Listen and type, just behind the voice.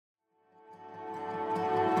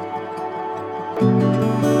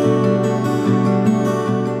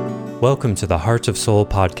Welcome to the Heart of Soul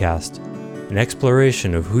podcast, an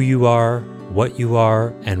exploration of who you are, what you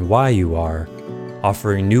are, and why you are,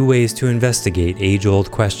 offering new ways to investigate age-old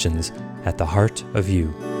questions at the heart of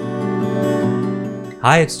you.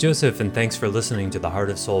 Hi, it's Joseph, and thanks for listening to the Heart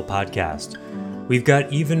of Soul podcast. We've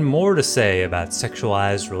got even more to say about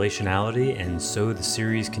sexualized relationality, and so the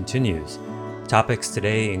series continues. Topics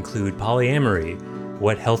today include polyamory,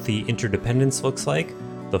 what healthy interdependence looks like,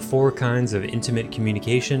 the 4 kinds of intimate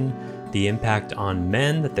communication, the impact on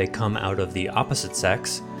men that they come out of the opposite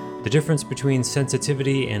sex, the difference between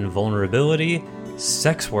sensitivity and vulnerability,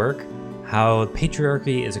 sex work, how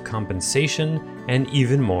patriarchy is a compensation, and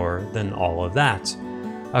even more than all of that.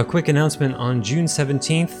 A quick announcement: on June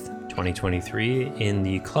 17th, 2023, in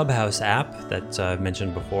the Clubhouse app that I've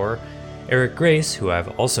mentioned before, Eric Grace, who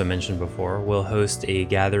I've also mentioned before, will host a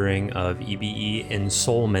gathering of EBE and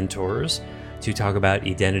soul mentors to talk about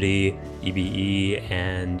identity, EBE,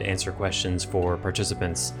 and answer questions for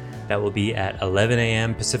participants. That will be at 11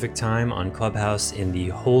 a.m. Pacific time on Clubhouse in the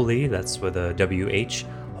Holy, that's with a WH,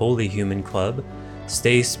 Holy Human Club.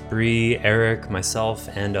 Stace, Bree, Eric, myself,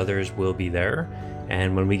 and others will be there.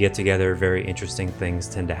 And when we get together, very interesting things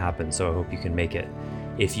tend to happen, so I hope you can make it.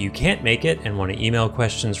 If you can't make it and want to email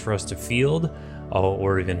questions for us to field,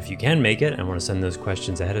 or even if you can make it and want to send those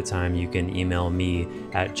questions ahead of time, you can email me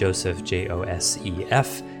at joseph,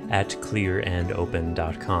 Josef, at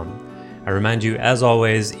clearandopen.com. I remind you, as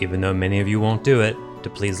always, even though many of you won't do it, to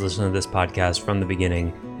please listen to this podcast from the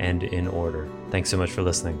beginning and in order. Thanks so much for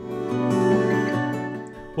listening.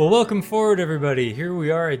 Well, welcome forward, everybody. Here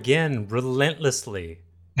we are again, relentlessly.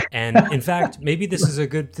 And in fact, maybe this is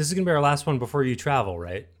going to be our last one before you travel,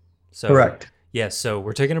 right? So, correct. Yes, so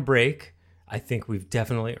we're taking a break. I think we've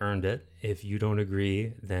definitely earned it. If you don't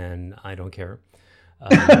agree, then I don't care.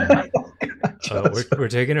 We're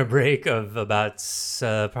taking a break of about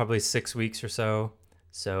probably 6 weeks or so.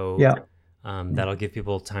 So yeah. That'll give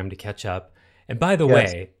people time to catch up. And by the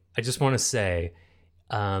way, I just want to say,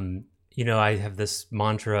 I have this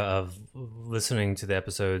mantra of listening to the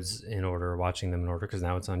episodes in order, watching them in order, because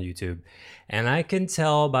now it's on YouTube. And I can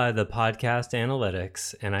tell by the podcast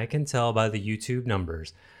analytics, and I can tell by the YouTube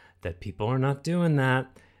numbers that people are not doing that.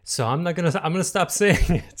 So I'm gonna stop saying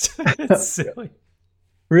it. It's silly.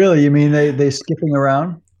 Really? You mean they skipping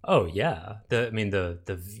around? Oh yeah. The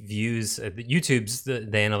views, YouTube's the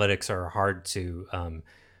analytics are hard to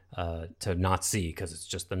not see, because it's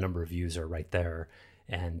just the number of views are right there.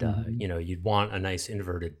 And you'd want a nice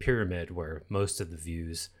inverted pyramid where most of the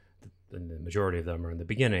views, the majority of them, are in the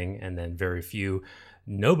beginning, and then very few.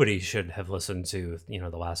 Nobody should have listened to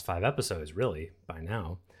the last 5 episodes really by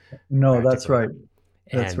now. No, that's right.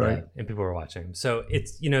 That's right. And people were watching. So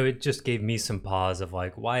it's, it just gave me some pause of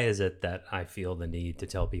like, why is it that I feel the need to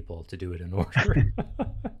tell people to do it in order?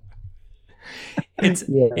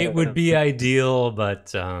 It would be ideal,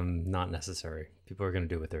 but not necessary. People are going to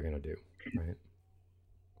do what they're going to do, right?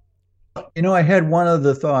 I had one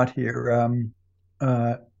other thought here.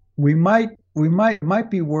 We might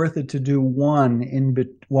be worth it to do one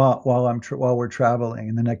while we're traveling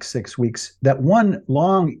in the next 6 weeks. That one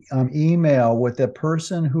long email with the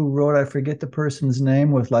person who wrote, I forget the person's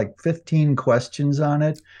name, with like 15 questions on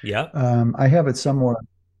it. Yeah. I have it somewhere.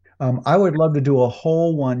 I would love to do a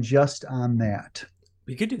whole one just on that.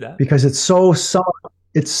 We could do that because it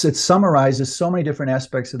summarizes so many different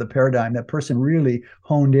aspects of the paradigm. That person really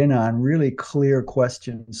honed in on really clear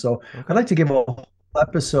questions. So okay. I'd like to give a whole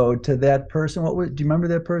episode to that person. Do you remember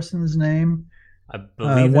that person's name? I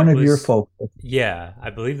believe one of your folks. Yeah, I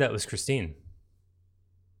believe that was Christine.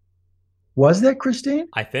 Was that Christine?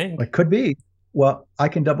 I think it could be. Well, I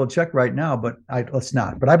can double check right now, but let's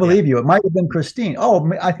not. But I believe you. It might have been Christine.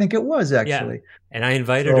 Oh, I think it was actually. Yeah. And I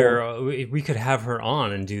invited her. We could have her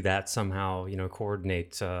on and do that somehow.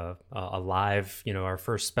 Coordinate a live. Our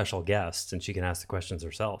first special guest, and she can ask the questions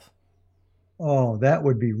herself. Oh, that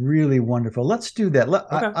would be really wonderful. Let's do that.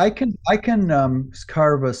 Okay. I can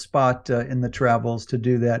carve a spot in the travels to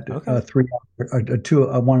do that. Okay. 2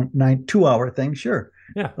 hour thing. Sure.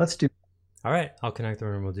 Yeah. Let's do. All right, I'll connect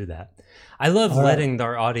them and we'll do that. I love letting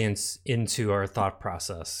our audience into our thought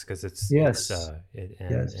process, because and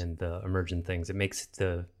the emergent things. It makes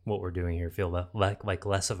what we're doing here feel like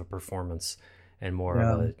less of a performance and more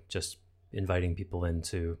of just inviting people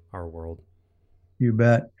into our world. You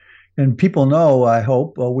bet. And people know, I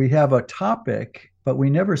hope, we have a topic, but we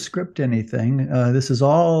never script anything. This is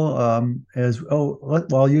all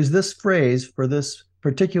I'll use this phrase for this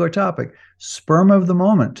particular topic: sperm of the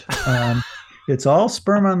moment. It's all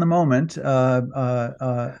sperm on the moment.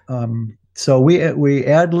 So we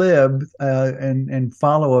ad lib and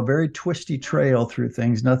follow a very twisty trail through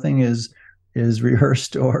things. Nothing is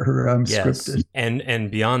rehearsed or Yes, scripted.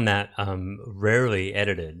 and beyond that, rarely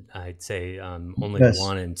edited. I'd say only Yes.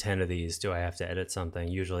 1 in 10 of these do I have to edit something.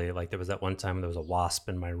 Usually, like there was that one time when there was a wasp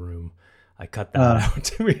in my room. I cut that Uh,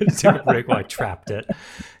 out. We had to take a break while I trapped it.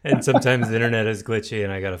 And sometimes the internet is glitchy,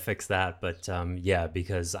 and I got to fix that. But yeah,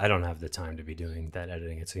 because I don't have the time to be doing that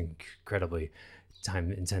editing. It's incredibly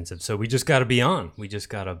time intensive. So we just got to be on. We just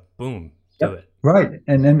got to boom, do Yep. it. Right.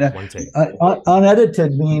 And One take.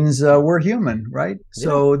 unedited means we're human, right? Yeah.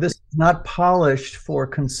 So this is not polished for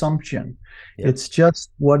consumption. Yep. It's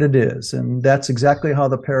just what it is. And that's exactly how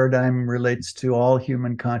the paradigm relates to all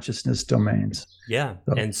human consciousness domains. Yeah.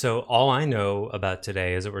 So, And so all I know about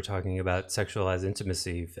today is that we're talking about sexualized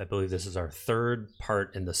intimacy. I believe this is our third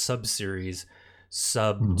part in the sub series,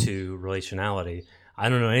 sub mhm. to relationality. I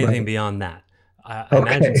don't know anything Right. beyond that. I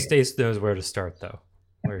imagine Okay. Stace knows where to start, though.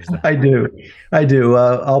 Where's that? I do. I do.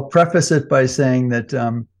 I'll preface it by saying that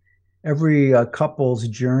every couple's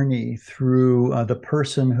journey through the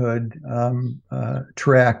personhood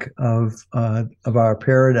track of our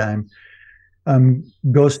paradigm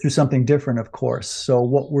goes through something different, of course. So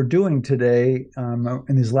what we're doing today,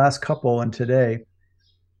 in these last couple and today,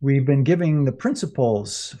 we've been giving the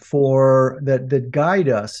principles for that guide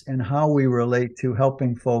us in how we relate to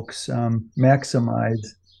helping folks maximize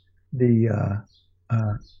the.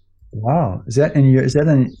 Wow, is that in your? Is that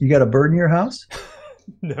in? You got a bird in your house?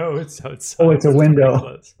 No, it's Oh, outside. it's a It's pretty window.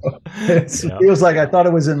 close. It Yeah. feels like I thought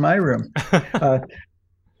it was in my room. Uh,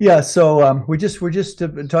 Yeah, so we're just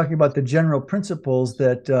talking about the general principles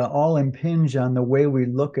that all impinge on the way we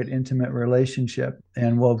look at intimate relationship,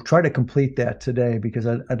 and we'll try to complete that today because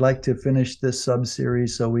I'd like to finish this sub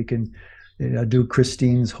series so we can do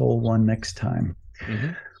Christine's whole one next time. Hmm.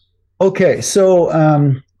 Okay, so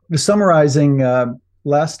summarizing,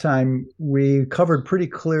 last time we covered pretty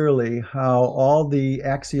clearly how all the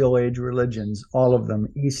axial age religions, all of them,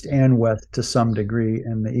 East and West to some degree,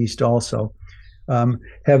 and the East also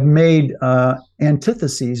have made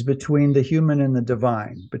antitheses between the human and the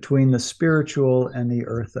divine, between the spiritual and the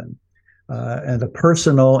earthen, and the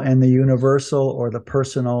personal and the universal, or the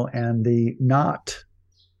personal and the not,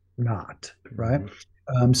 right?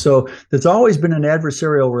 Hmm. So there's always been an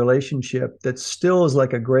adversarial relationship that still is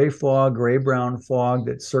like a gray fog, gray brown fog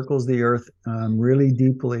that circles the earth really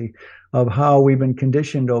deeply, of how we've been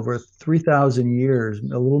conditioned over 3,000 years,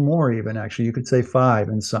 a little more even, actually. You could say five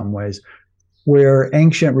in some ways, where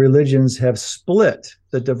ancient religions have split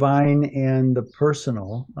the divine and the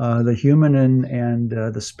personal, the human and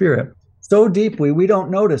the spirit, so deeply we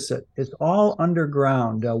don't notice it. It's all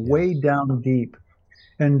underground, Yeah. way down deep.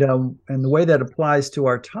 And the way that applies to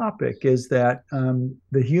our topic is that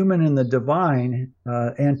the human and the divine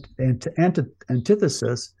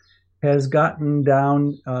antithesis has gotten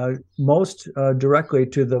down most directly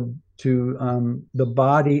to the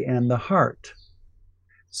body and the heart.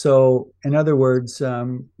 So, in other words,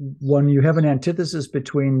 when you have an antithesis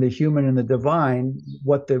between the human and the divine,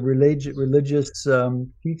 what the religious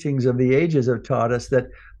teachings of the ages have taught us, that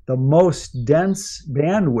the most dense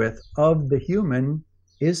bandwidth of the human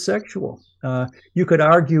is sexual. You could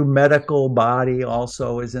argue medical body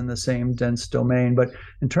also is in the same dense domain, but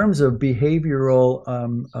in terms of behavioral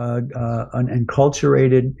and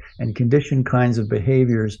enculturated and conditioned kinds of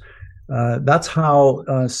behaviors, that's how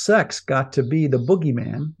sex got to be the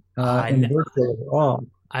boogeyman in I, virtually all.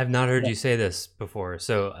 I've not heard you say this before,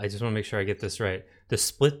 so I just want to make sure I get this right. The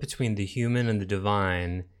split between the human and the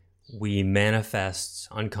divine, we manifest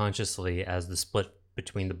unconsciously as the split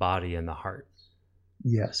between the body and the heart,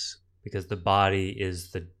 Yes, because the body is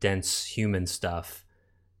the dense human stuff,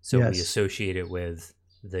 so we yes, associate it with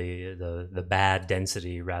the bad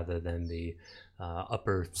density rather than the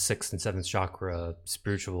upper sixth and seventh chakra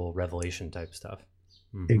spiritual revelation type stuff.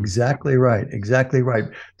 Hmm. exactly right, exactly right.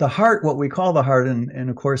 The heart, what we call the heart, and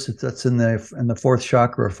of course that's in the fourth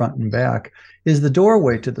chakra, front and back, is the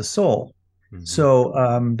doorway to the soul. Hmm.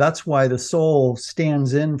 So that's why the soul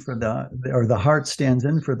stands in for or the heart stands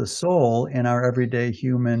in for the soul in our everyday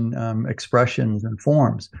human expressions and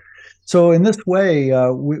forms. So in this way,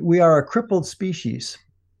 we are a crippled species.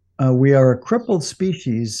 We are a crippled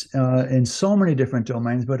species in so many different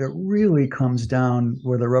domains, but it really comes down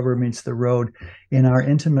where the rubber meets the road in our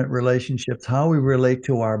intimate relationships, how we relate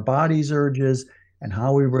to our body's urges and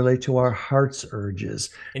how we relate to our heart's urges.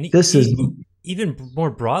 And This is, even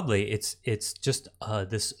more broadly, it's just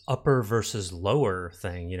this upper versus lower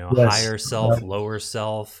thing. yes, Higher self, right, lower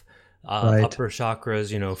self, right. upper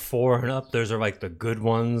chakras. Four and up, those are like the good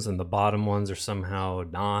ones, and the bottom ones are somehow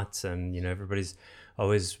not. And everybody's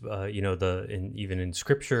always, even in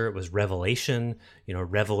scripture, it was revelation, Yeah,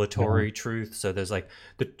 revelatory truth. So there's like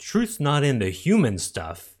the truth's not in the human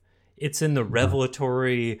stuff, it's in the yeah.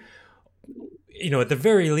 revelatory, at the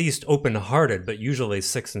very least, open-hearted, but usually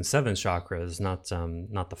six and seven chakras,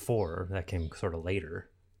 not the four that came sort of later.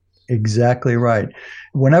 Exactly right.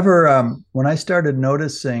 When I started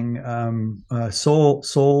noticing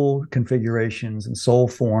soul configurations and soul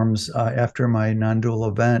forms after my non-dual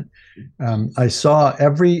event, I saw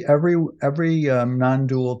every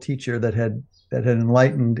non-dual teacher that had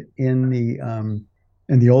enlightened in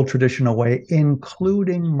the old traditional way,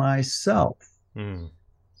 including myself. Mm.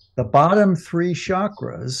 The bottom three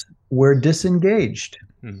chakras were disengaged.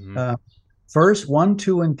 Hmm. Uh, First, one,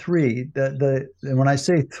 two, and three. And when I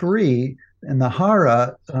say three in the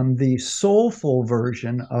hara, the soulful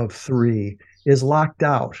version of three is locked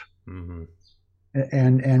out, Hmm.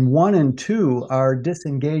 and one and two are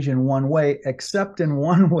disengaged in one way, except in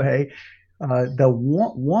one way. The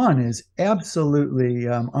one is absolutely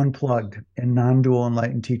unplugged in non-dual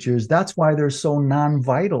enlightened teachers. That's why they're so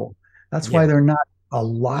non-vital. That's why Yeah. they're not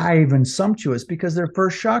alive and sumptuous, because their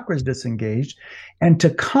first chakra is disengaged. And to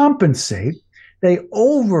compensate, they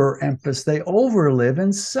overemphasize, they overlive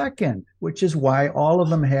in second, which is why all of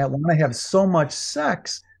them want to have so much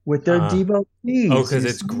sex with their Uh, Oh, devotees. because You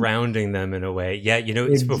it's see, grounding them in a way. Yeah,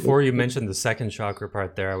 it's Ex- before you mentioned the second chakra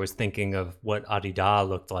part there, I was thinking of what Adida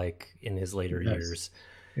looked like in his later yes, years.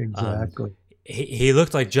 Um, exactly. he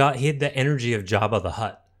looked like he had the energy of Jabba the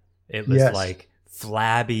Hutt. It was Yes, like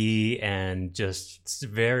flabby and just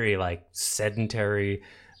very like sedentary,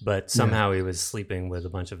 but yeah, somehow he was sleeping with a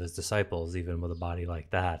bunch of his disciples, even with a body like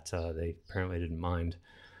that. They apparently didn't mind.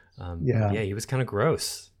 But yeah. yeah, he was kind of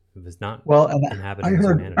gross. He was not Well, and I inhabiting his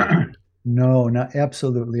heard, humanity. no, not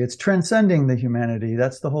absolutely. It's transcending the humanity.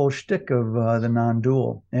 That's the whole shtick of the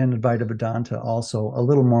non-dual and Advaita Vedanta, also a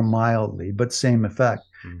little more mildly, but same effect.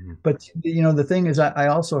 Hmm. But the thing is, I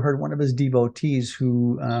also heard one of his devotees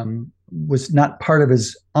who was not part of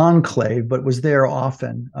his enclave, but was there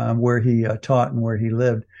often, where he taught and where he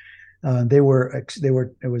lived.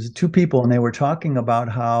 It was two people, and they were talking about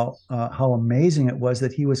how amazing it was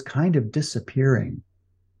that he was kind of disappearing,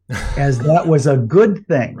 as that was a good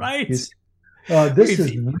thing. You Right. see, this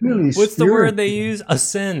is really What's the word they spiritual. use?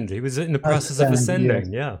 Ascend. He was in the process of Ascend, yes,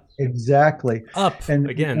 ascending. Yeah. exactly. Up.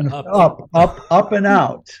 Again, And up. up and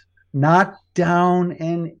out, not down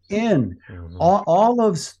and in. Hmm. All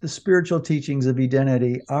of the spiritual teachings of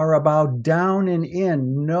identity are about down and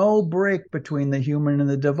in, no break between the human and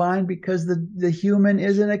the divine, because the human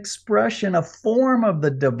is an expression, a form of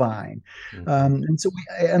the divine. Hmm. And so,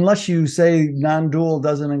 unless you say non-dual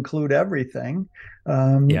doesn't include everything,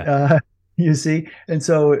 um, Yeah. uh, you see, and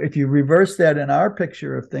so if you reverse that in our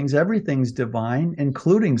picture of things, everything's divine,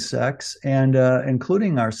 including sex and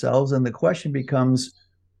including ourselves. And the question becomes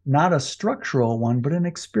not a structural one, but an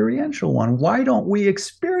experiential one. Why don't we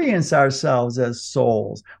experience ourselves as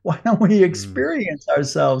souls? Why don't we Mm. experience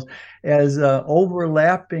ourselves as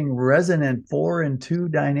overlapping, resonant four and two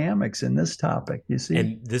dynamics in this topic? You see?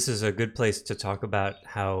 And this is a good place to talk about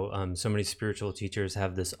how so many spiritual teachers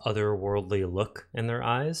have this otherworldly look in their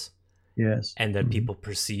eyes, Yes. and that Mhm. people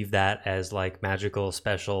perceive that as like magical,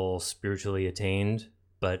 special, spiritually attained,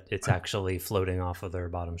 but it's actually floating off of their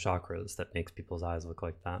bottom chakras that makes people's eyes look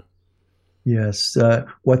like that. Yes,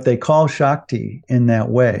 what they call Shakti in that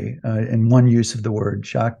way, in one use of the word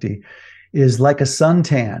Shakti, is like a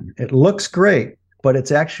suntan. It looks great, but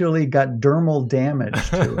it's actually got dermal damage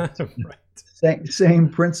to it. Right. Same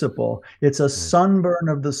principle. It's a Mm. sunburn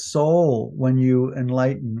of the soul when you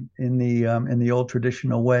enlighten in the old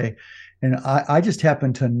traditional way. And I just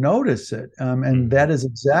happened to notice it. And Hmm. that is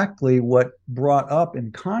exactly what brought up,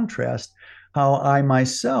 in contrast, how I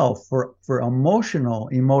myself, for emotional,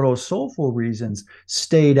 emoto soulful reasons,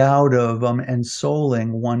 stayed out of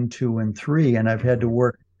ensouling one, two, and three. And I've had to Hmm.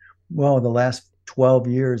 work, well, the last 12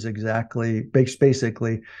 years exactly,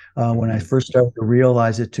 basically, when I Hmm. first started to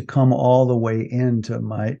realize it, to come all the way into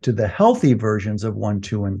to the healthy versions of one,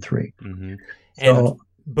 two, and three. Hmm. And So,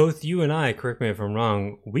 both you and I, correct me if I'm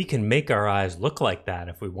wrong, we can make our eyes look like that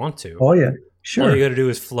if we want to. oh yeah, All you sure. got to do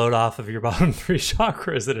is float off of your bottom three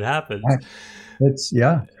chakras, and it happens. It's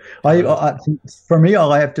yeah. I, Uh, I for me,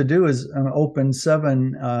 all I have to do is open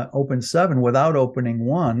seven without opening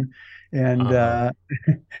one, and uh-huh.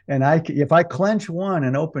 if I clench one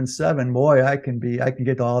and open seven, boy, I can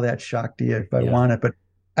get all that Shakti if I Yeah. want it. But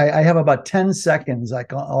I have about 10 seconds.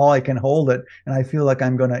 All I can hold it, and I feel like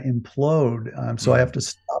I'm going to implode. So I have Mm. to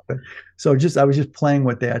stop it. So I was just playing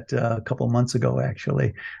with that a couple months ago,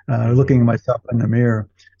 actually, Hmm. looking at myself in the mirror.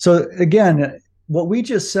 So again, what we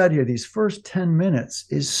just said here, these first 10 minutes,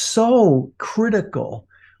 is so critical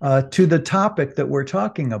to the topic that we're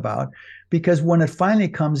talking about. Because when it finally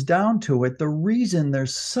comes down to it, the reason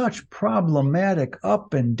there's such problematic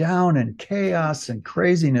up and down and chaos and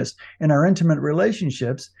craziness in our intimate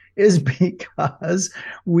relationships is because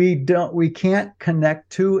we can't connect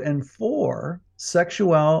to and for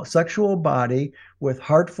sexual body with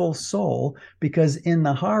heartful soul, because in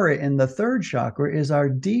the hara, in the third chakra, is our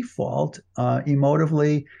default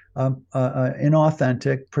emotively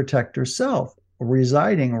inauthentic protector self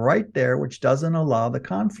residing right there, which doesn't allow the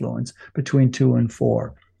confluence between 2 and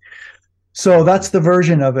 4. So that's the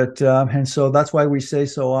version of it. And so that's why we say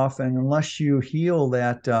so often, unless you heal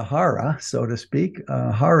that hara, so to speak,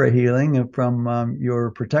 hara healing from your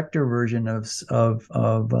protector version of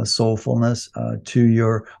soulfulness to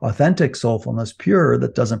your authentic soulfulness, pure,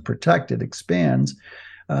 that doesn't protect, it expands,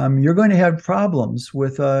 you're going to have problems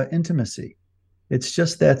with intimacy. It's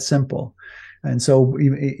just that simple. And so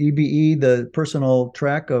EBE, the personal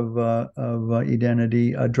track of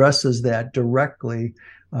identity, addresses that directly,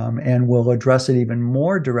 and will address it even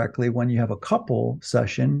more directly when you have a couple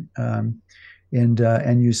session, and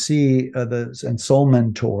you see the soul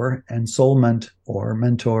mentor and or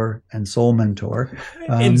mentor and soul mentor.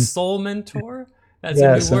 In soul mentor? That's a new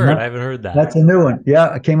Yes, and word. I haven't heard that. that's a new one. Yeah,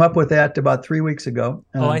 I came up with that about 3 weeks ago.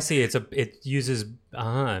 Oh, I see. It uses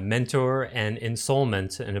mentor and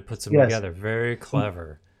ensoulment, and it puts them Yes, together. Very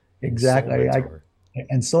clever. exactly. Ensoulmentor.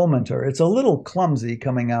 And soulmentor. It's a little clumsy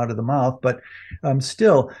coming out of the mouth, but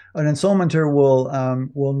still, an ensoulmentor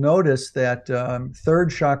will notice that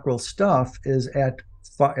third chakral stuff is at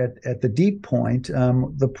the deep point,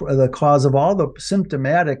 the cause of all the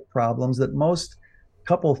symptomatic problems that most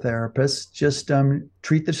couple therapists just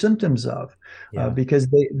treat the symptoms of, Yeah. because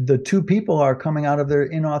the two people are coming out of their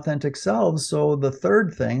inauthentic selves. So the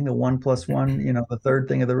third thing, the 1+1, the third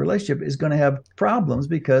thing of the relationship is going to have problems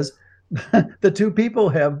because the two people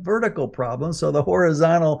have vertical problems. So the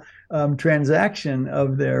horizontal transaction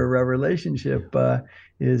of their relationship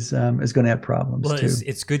is going to have problems Well, too.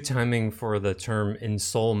 it's good timing for the term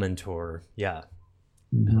ensoulmentor. Yeah.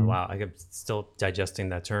 Mm-hmm. Wow, I'm still digesting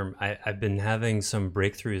that term. I've been having some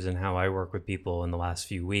breakthroughs in how I work with people in the last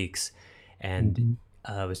few weeks. And Mm-hmm.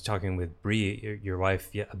 I was talking with Bree, your wife,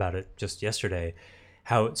 about it just yesterday,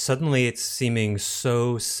 how suddenly it's seeming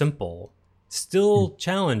so simple, still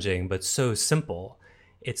challenging, but so simple.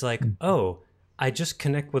 It's like, oh, I just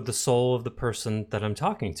connect with the soul of the person that I'm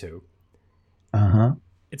talking to. Uh-huh.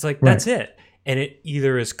 It's like, Right. that's it. And it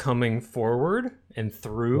either is coming forward and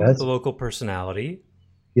through the Yes. local personality,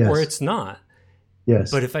 or Yes. it's not. Yes.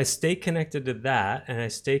 But if I stay connected to that and I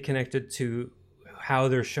stay connected to how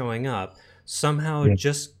they're showing up, somehow Yeah.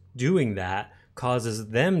 just doing that causes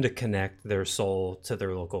them to connect their soul to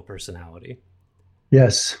their local personality.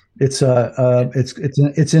 Yes, And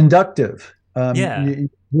it's inductive. yeah,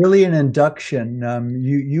 Really an induction.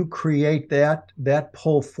 You create that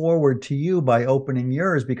pull forward to you by opening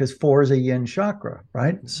yours, because 4 is a yin chakra,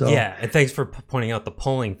 right? So yeah. And thanks for pointing out the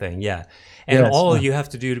polling thing. Yeah. And yes, all you have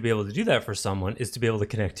to do to be able to do that for someone is to be able to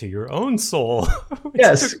connect to your own soul, which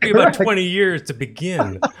yes, took me about correct. 20 years to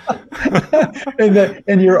begin.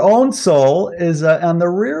 And your own soul is on the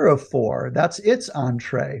rear of 4. That's its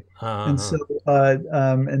entree. And so,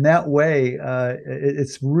 Uh-huh. in that way,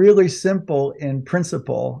 it's really simple in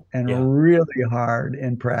principle Yeah. and really hard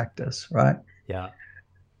in practice, right? Yeah.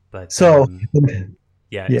 But So,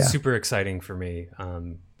 yeah, it's yeah, super exciting for me,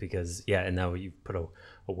 because yeah, and now you put a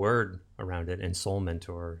word around it, and soul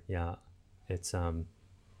mentor. Yeah, it's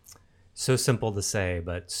so simple to say,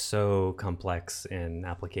 but so complex in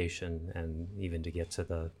application, and even to get to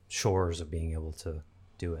the shores of being able to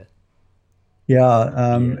do it,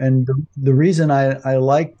 yeah. be it. And the reason I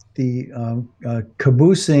like the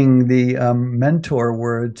caboosing the mentor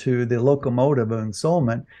word to the locomotive of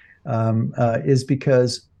ensoulment is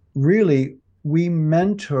because really we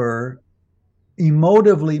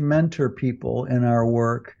emotively mentor people in our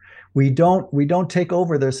work. We don't take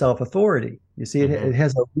over their self-authority. You see, it Mm-hmm.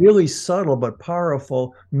 has a really subtle but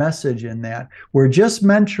powerful message in that. We're just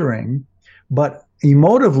mentoring, but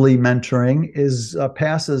emotively mentoring is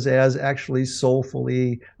passes as actually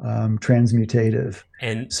soulfully transmutative.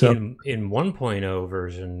 And So in 1.0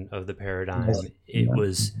 version of the paradigm, yes, it yeah,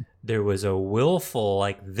 was there was a willful,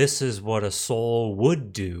 like, this is what a soul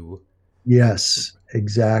would do, yes,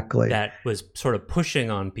 exactly. that was sort of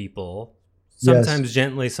pushing on people, Yes, sometimes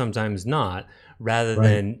gently, sometimes not, rather right.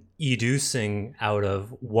 than educing out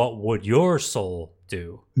of what would your soul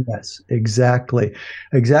do. Yes, exactly.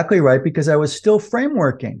 Exactly right, because I was still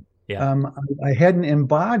frameworking. Yeah. I hadn't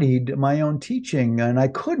embodied my own teaching, and I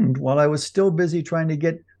couldn't while I was still busy trying to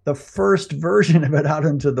get the first version of it out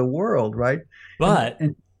into the world, right? But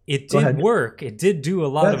And it go did ahead. work. It did do a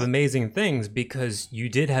lot of Yes, amazing things because you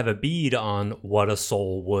did have a bead on what a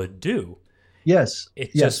soul would do. yes,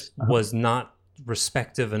 It just yes. was not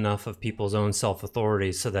respective enough of people's own self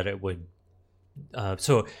authority so that it would.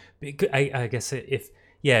 So I guess if,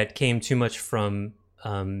 yeah, it came too much from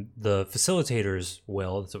the facilitator's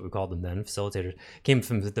will. That's what we called them then. Facilitators came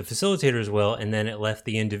from the facilitator's will, and then it left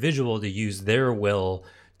the individual to use their will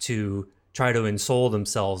to try to ensoul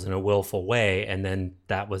themselves in a willful way, and then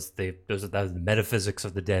that was that was the metaphysics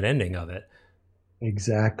of the dead ending of it.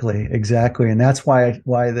 Exactly, exactly, and that's why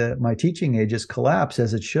the my teaching ages collapsed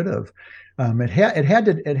as it should have. It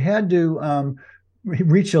had to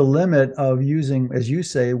reach a limit of using, as you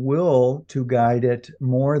say, will to guide it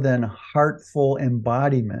more than heartful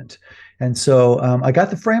embodiment. And so I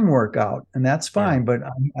got the framework out, and that's Yeah. fine. But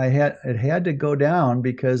I had it had to go down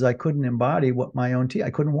because I couldn't embody what my own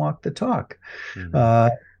I couldn't walk the talk. Mm-hmm. uh,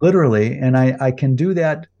 literally. And I can do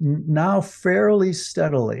that now fairly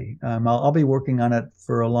steadily. I'll be working on it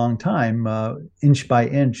for a long time, inch by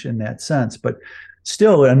inch in that sense, but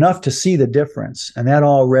still enough to see the difference. And that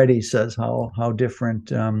already says how different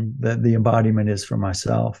the embodiment is for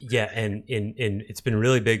myself. Yeah, and it's been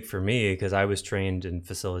really big for me because I was trained in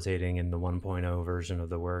facilitating in the 1.0 version of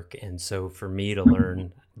the work, and so for me to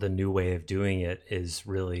learn the new way of doing it is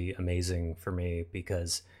really amazing for me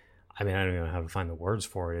because I mean I don't even know how to find the words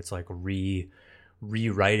for it. It's like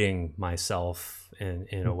rewriting myself in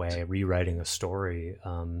a way, rewriting a story,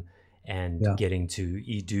 and Yeah. getting to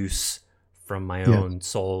educe from my Yeah. own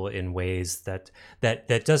soul in ways that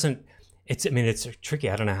doesn't. It's, I mean, it's tricky.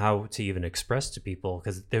 I don't know how to even express to people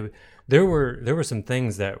because there were some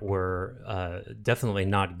things that were definitely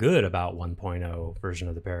not good about 1.0 version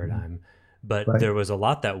of the paradigm, but Right. there was a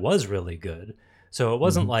lot that was really good. So it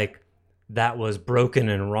wasn't Mhm. like that was broken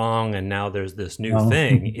and wrong and now there's this new No.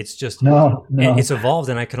 thing. It's just No. it's No. evolved,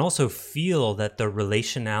 and I can also feel that the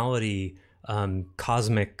relationality,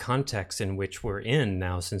 cosmic context in which we're in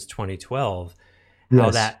now since 2012, how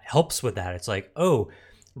Yes. that helps with that. It's like, oh,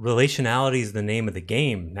 relationality is the name of the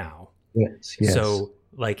game now. Yes. Yes. So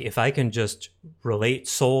like if I can just relate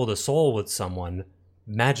soul to soul with someone,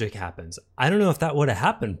 magic happens. I don't know if that would have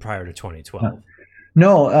happened prior to No. 2012.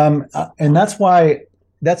 No, and that's why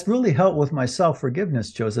that's really helped with my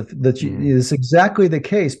self-forgiveness, Joseph. Mm, Is exactly the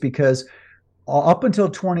case because up until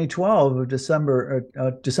 2012, December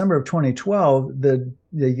of 2012, the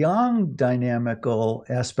yang dynamical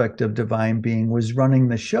aspect of divine being was running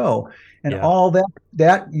the show, and yeah. all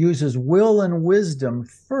that uses will and wisdom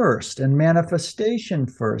first and manifestation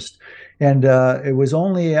first. And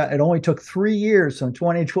it only took 3 years from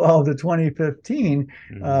 2012 to 2015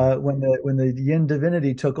 Mm, when the yin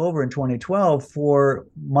divinity took over in 2012 for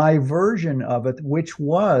my version of it, which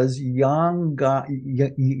was Yangther.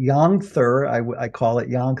 I call it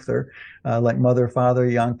Yangther, like mother, father,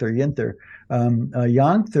 Yangther, Yinther.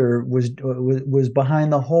 Yangther was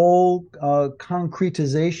behind the whole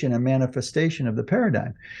concretization and manifestation of the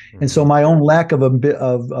paradigm, and so mm, my own lack of a bit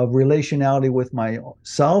of relationality with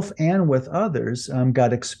myself and with others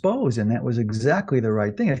got exposed, and that was exactly the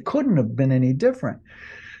right thing. It couldn't have been any different.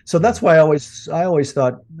 So yeah. that's why I always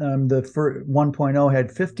thought the 1.0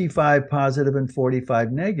 had 55 positive and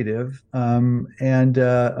 45 negative, and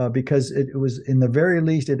because it was in the very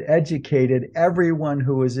least it educated everyone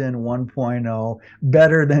who was in 1.0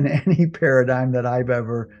 better than any paradigm that I've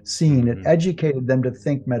ever seen. It Mm, educated them to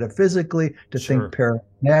think metaphysically, to think sure.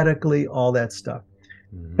 paradigmatically, all that stuff.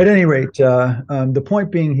 Mm, At any rate, the point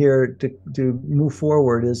being here to move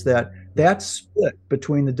forward is that yeah. that split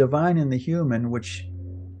between the divine and the human, which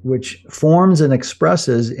forms and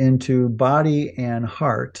expresses into body and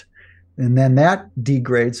heart. And then that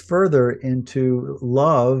degrades further into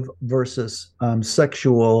love versus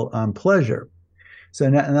sexual pleasure. So,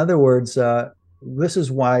 in other words, this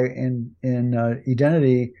is why in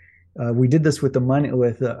identity, we did this with the money.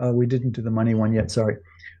 We didn't do the money one yet. Sorry.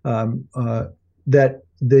 Um, uh, that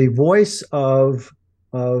the voice of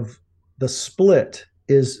the split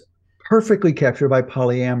is perfectly captured by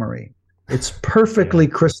polyamory. It's Yeah. perfectly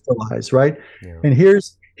crystallized, right? Yeah. And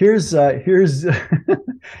here's here's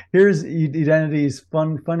identity's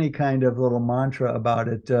funny kind of little mantra about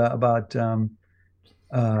it about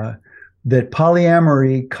uh, that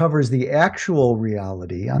polyamory covers the actual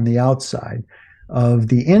reality on the outside of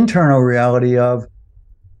the internal reality of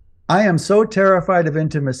I am so terrified of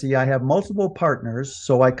intimacy, I have multiple partners,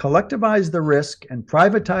 so I collectivize the risk and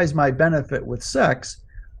privatize my benefit with sex,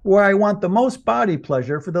 where I want the most body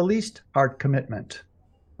pleasure for the least heart commitment.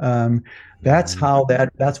 Um, that's Hmm. how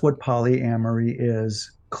that's what polyamory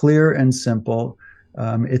is. Clear and simple.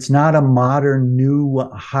 It's not a modern, new,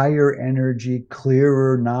 higher energy,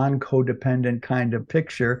 clearer, non-codependent kind of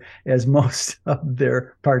picture, as most of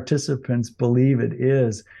their participants believe it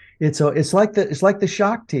is. It's like the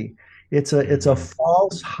Shakti. It's a Hmm.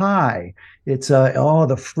 false high. Oh,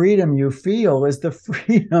 the freedom you feel is the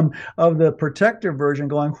freedom of the protector version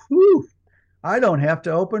going, whew, I don't have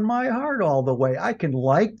to open my heart all the way. I can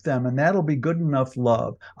like them, and that'll be good enough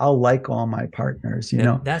love. I'll like all my partners, you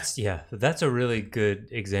know? That's yeah, that's a really good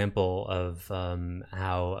example of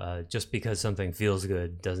how just because something feels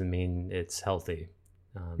good doesn't mean it's healthy.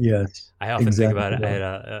 Um, Yes, I often think exactly about it. I had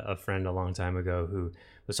right. a friend a long time ago who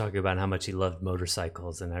was talking about how much he loved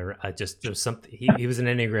motorcycles, and I just there's something he was an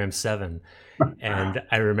Enneagram 7, and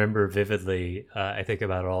I remember vividly. I think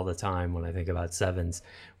about it all the time when I think about sevens,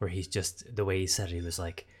 where he's just the way he said it. He was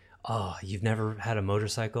like, "Oh, you've never had a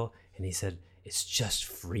motorcycle?" And he said, "It's just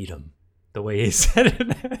freedom." The way he said it,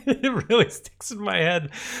 it really sticks in my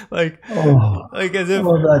head, like, Oh, like as if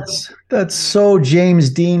that's so James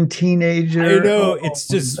Dean I teenager. know Oh it's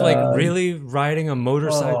my just like God. really riding a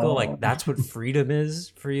motorcycle. Like Oh, that's what freedom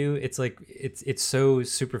is for you. It's like it's so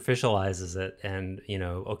superficializes it, and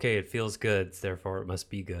okay, it feels good, therefore it must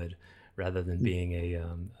be good, rather than being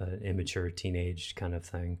an immature teenage kind of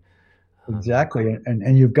thing. Um, exactly.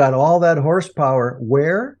 And you've got all that horsepower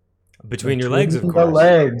where? Between your legs, Between of the course,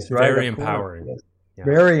 legs, right? very Of course. empowering. Yes. Yeah.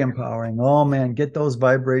 Very empowering. Oh man, get those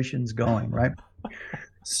vibrations going, right?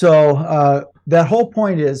 So that whole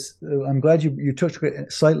point is, I'm glad you took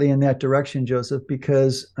it slightly in that direction, Joseph,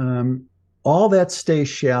 because all that stays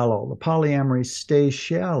shallow. The polyamory stays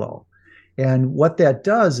shallow, and what that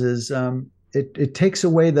does is it takes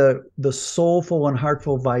away the soulful and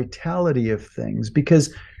heartful vitality of things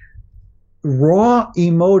because raw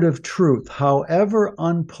emotive truth, however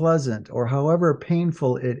unpleasant or however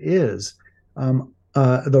painful it is,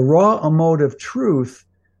 the raw emotive truth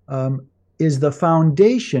is the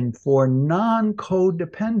foundation for non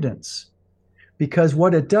codependence. Because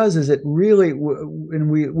what it does is it really, and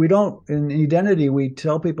we don't, in identity, we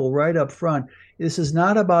tell people right up front, this is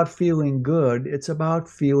not about feeling good, it's about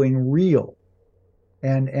feeling real.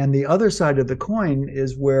 And the other side of the coin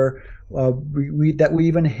is where we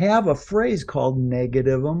even have a phrase called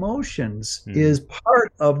negative emotions Mm. is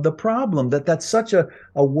part of the problem. That's such a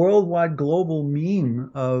worldwide global meme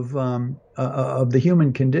of the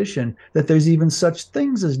human condition that there's even such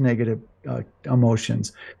things as negative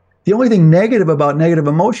emotions. The only thing negative about negative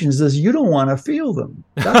emotions is you don't want to feel them.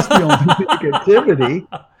 That's the only negativity.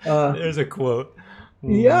 Uh, There's a quote.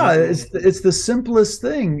 yeah, Hmm. it's the simplest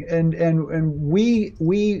thing, and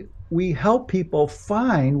we help people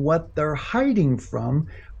find what they're hiding from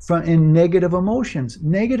in negative emotions.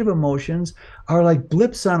 Negative emotions are like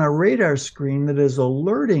blips on a radar screen that is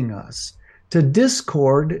alerting us to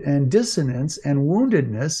discord and dissonance and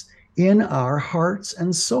woundedness in our hearts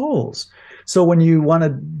and souls. So when you want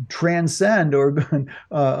to transcend or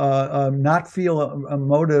not feel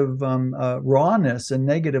emotive rawness and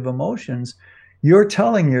negative emotions, you're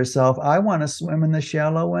telling yourself, I want to swim in the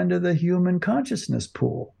shallow end of the human consciousness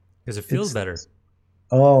pool. Because it feels It's, better.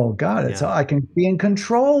 oh God, it's Yeah. I can be in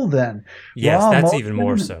control then. Yes, Raw that's even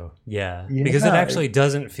more emotion. so. Yeah, because it Yeah, actually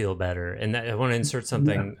doesn't feel better. And I want to insert yeah,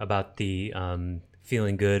 something about the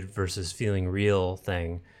feeling good versus feeling real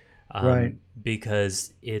thing, right.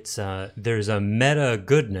 because it's there's a meta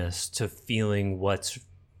goodness to feeling what's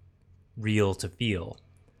real to feel,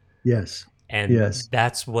 Yes, and yes,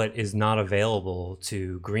 that's what is not available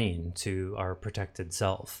to green, to our protected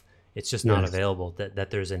self. It's just not yes, available.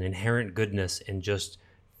 That there's an inherent goodness in just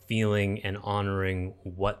feeling and honoring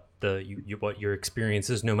what what your experience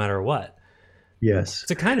is, no matter what. yes.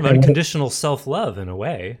 It's a kind of And unconditional self-love in a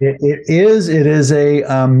way. it is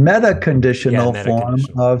a meta Yeah, conditional meta form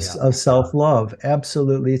conditional. Yeah. of self love.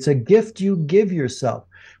 Absolutely, it's a gift you give yourself.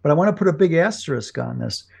 But I want to put a big asterisk on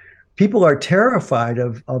this. People are terrified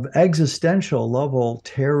of existential level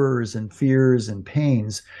terrors and fears and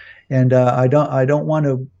pains, and I don't want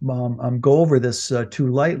to go over this too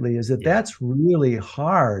lightly. Is that Yeah. that's really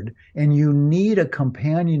hard, and you need a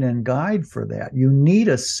companion and guide for that. You need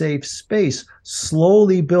a safe space,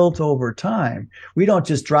 slowly built over time. We don't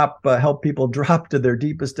just help people drop to their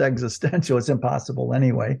deepest existential. It's impossible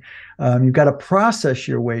anyway. You've got to process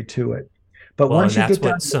your way to it. But Well, once and you that's get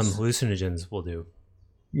down what to some this, hallucinogens will do.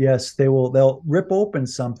 yes, they'll rip open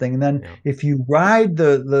something, and then Yeah. if you ride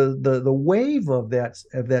the wave of that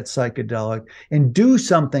psychedelic and do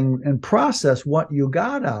something and process what you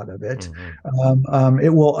got out of it, Hmm.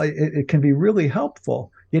 it can be really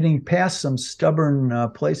helpful. getting past some stubborn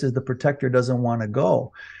places the protector doesn't want to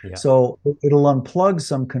go. Yeah. So it'll unplug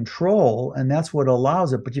some control, and that's what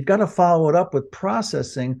allows it. But you've got to follow it up with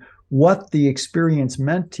processing what the experience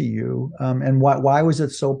meant to you, and why was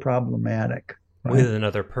it so problematic, right? With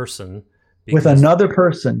another person, With because another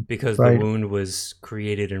person, the right? wound was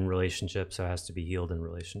created in relationship, so it has to be healed in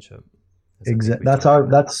relationship, as I think Exactly. we talked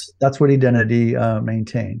about. That's what identity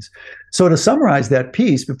maintains. So to summarize that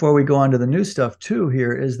piece before we go on to the new stuff too,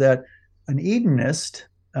 here is that an hedonist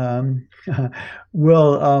um,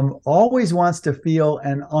 will always wants to feel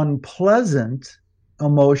an unpleasant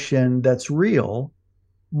emotion that's real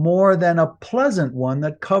more than a pleasant one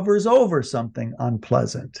that covers over something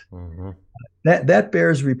unpleasant. Hmm. That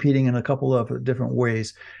bears repeating in a couple of different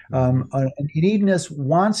ways. Hmm. An hedonist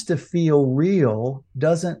wants to feel real,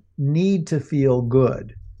 doesn't need to feel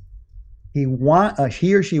good. He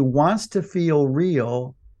or she wants to feel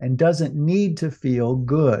real and doesn't need to feel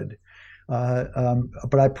good.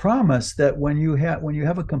 But I promise that when you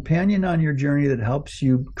have a companion on your journey that helps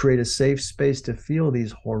you create a safe space to feel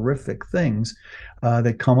these horrific things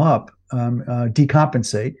that come up,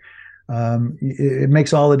 decompensate, it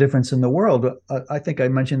makes all the difference in the world. I think I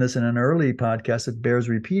mentioned this in an early podcast that bears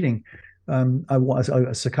repeating. I was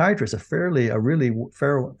a psychiatrist, a really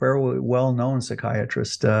fairly well-known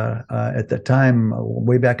psychiatrist at the time,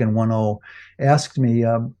 way back in 10, asked me,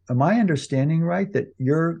 "Am I understanding right that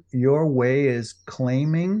your way is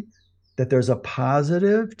claiming that there's a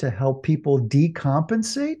positive to help people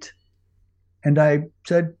decompensate?" And I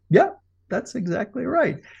said, "Yeah, that's exactly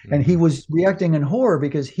right." And he Hmm. was reacting in horror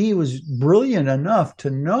because he was brilliant enough to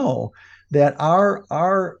know that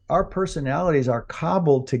our personalities are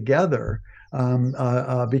cobbled together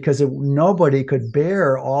because nobody could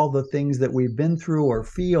bear all the things that we've been through or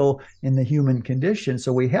feel in the human condition.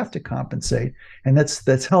 So we have to compensate, and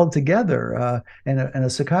that's held together. And a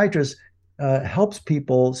psychiatrist helps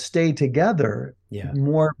people stay together, Yeah.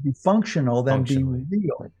 more be functional than be Functionally.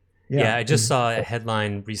 real. Yeah, Yeah, I just saw a exactly.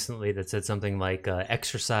 headline recently that said something like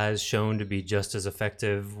exercise shown to be just as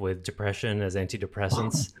effective with depression as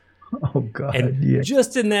antidepressants. Oh And God, yeah.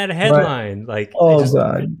 just in that Right. headline, like Oh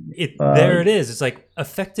God. Uh, there it is. It's like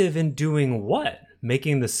effective in doing what?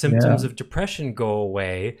 Making the symptoms yeah. of depression go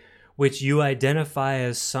away, which you identify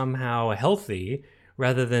as somehow healthy,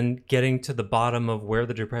 rather than getting to the bottom of where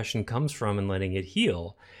the depression comes from and letting it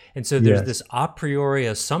heal. And so there's Yes. this a priori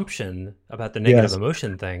assumption about the negative Yes.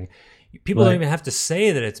 emotion thing. People don't Right. even have to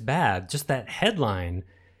say that it's bad. Just that headline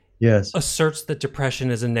Yes. asserts that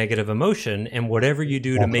depression is a negative emotion, and whatever you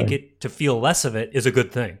do to make Exactly. it to feel less of it is a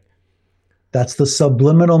good thing. That's the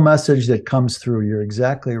subliminal message that comes through. You're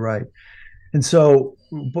exactly right. And so,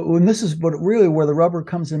 but when this is what really where the rubber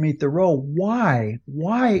comes to meet the road, why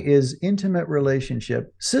is intimate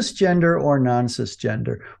relationship, cisgender or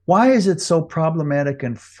non-cisgender, why is it so problematic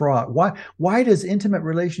and fraught? Why does intimate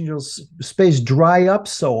relational space dry up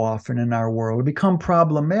so often in our world, become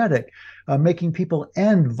problematic, making people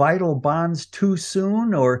end vital bonds too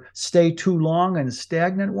soon or stay too long in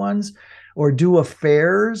stagnant ones, or do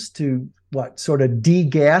affairs to what sort of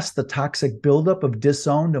degas the toxic buildup of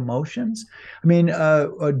disowned emotions? I mean,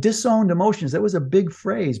 disowned emotions, that was a big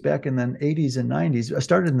phrase back in the 80s and 90s. I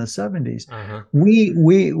started in the 70s. Uh huh.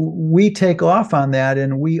 We take off on that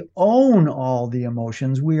and we own all the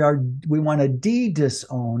emotions. We want to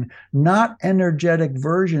de-disown, not energetic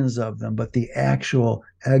versions of them, but the actual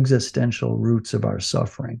existential roots of our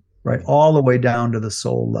suffering, right? Yeah. All the way down to the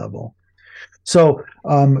soul level. So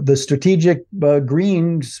the strategic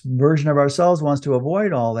greens version of ourselves wants to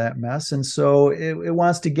avoid all that mess, and so it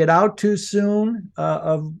wants to get out too soon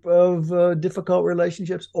of difficult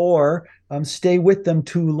relationships, or stay with them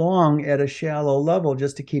too long at a shallow level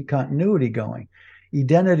just to keep continuity going.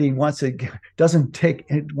 Identity wants to doesn't take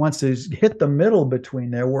it wants to hit the middle between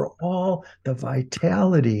there, where all the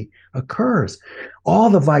vitality occurs, all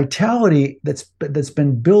the vitality that's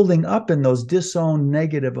been building up in those disowned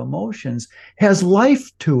negative emotions has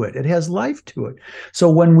life to it. It has life to it. So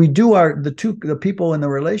when we do the people in the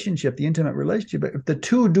relationship, the intimate relationship, if the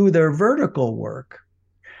two do their vertical work,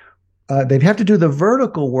 they'd have to do the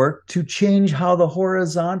vertical work to change how the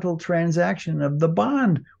horizontal transaction of the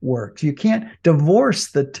bond works. You can't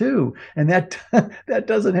divorce the two, and that that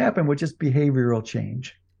doesn't happen with just behavioral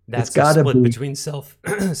change. It's That's a got to split be. between self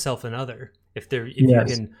self and other. If you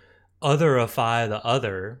Yes. can otherify the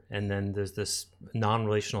other, and then there's this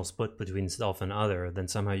non-relational split between self and other, then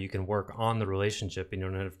somehow you can work on the relationship and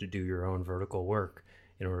you don't have to do your own vertical work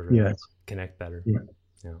in order to Yes. connect better. Yeah.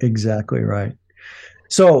 Yeah. Exactly right.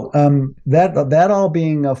 So that all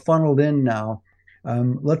being funneled in now,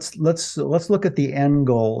 Let's look at the end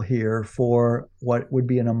goal here for what would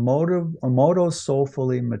be an emotive,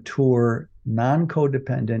 soulfully mature,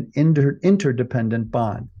 non-codependent, interdependent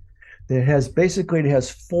bond. It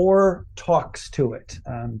has four talks to it.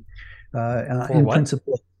 For In what?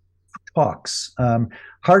 principle, talks: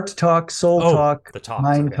 heart talk, soul Oh, talk, the talks.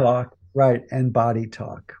 mind Okay. talk, right, and body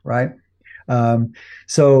talk, right.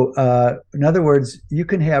 So, in other words, you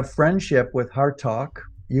can have friendship with heart talk,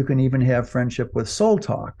 you can even have friendship with soul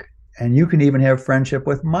talk, and you can even have friendship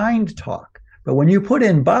with mind talk. But when you put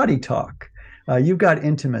in body talk, you've got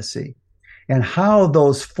intimacy. And how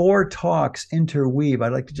those four talks interweave,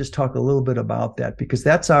 I'd like to just talk a little bit about that because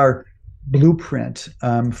that's our blueprint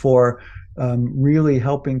for really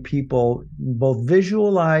helping people both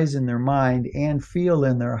visualize in their mind and feel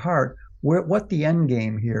in their heart what the end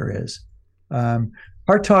game here is. Um,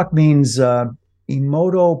 Heart talk means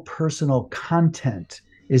emoto personal content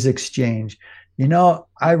is exchanged.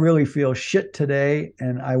 I really feel shit today,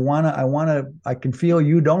 and I can feel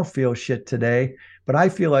you don't feel shit today, but I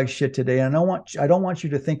feel like shit today, and I don't want you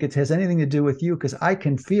to think it has anything to do with you because I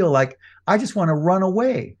can feel like I just want to run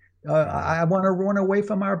away. Hmm. I want to run away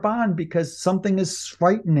from our bond because something is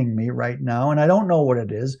frightening me right now, and I don't know what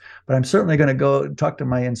it is, but I'm certainly going to go talk to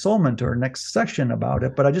my ensoulment or next section about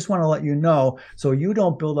it. But I just want to let you know so you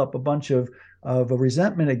don't build up a bunch of a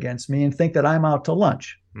resentment against me and think that I'm out to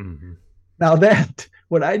lunch. Hmm. Now that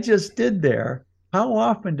what I just did there, how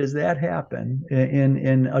often does that happen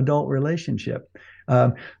in adult relationship?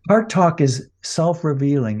 Um, Heart talk is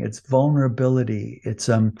self-revealing. It's vulnerability. It's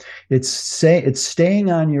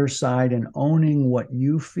staying on your side and owning what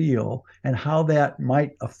you feel and how that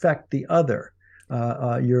might affect the other,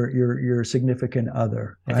 your significant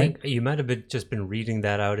other, I right? think you might have just been reading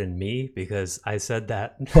that out in me because I said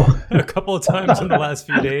that Oh. a couple of times in the last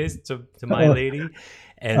few days to my lady,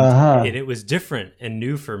 and Uh-huh. it was different and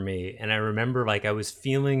new for me. And I remember like I was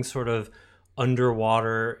feeling sort of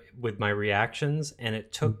underwater with my reactions, and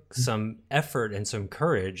it took some effort and some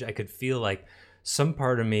courage. I could feel like some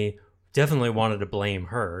part of me definitely wanted to blame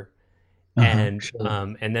her, Uh-huh.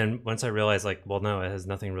 Sure. and then once I realized like, well, no, it has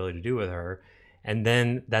nothing really to do with her. And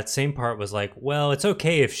then that same part was like, well, it's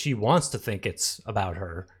okay if she wants to think it's about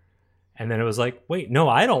her. And then it was like, wait, no,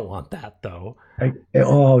 I don't want that though.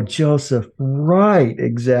 Oh, Joseph, right,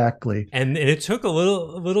 exactly. And it took a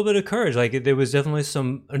little bit of courage. Like there was definitely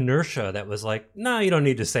some inertia that was like, no, you don't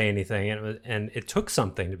need to say anything. And it took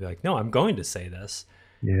something to be like, no, I'm going to say this.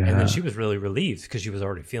 And then Yeah. she was really relieved because she was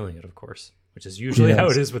already feeling it, of course, which is usually how it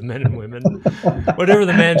Yes. is with men and women. Whatever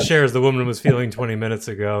the man shares, the woman was feeling 20 minutes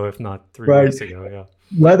ago, if not 3 weeks Right. ago. Yeah.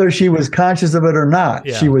 Whether she was conscious of it or not,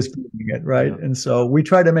 she Yeah. was feeling it, right? Yeah. And so we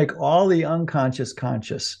try to make all the unconscious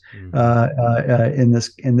conscious Hmm.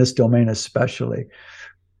 in this domain, especially.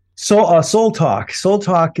 So, soul talk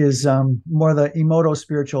is more the emoto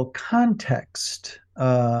spiritual context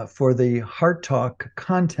for the heart talk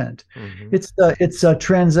content. Hmm. It's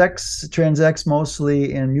transacts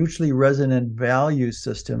mostly in mutually resonant value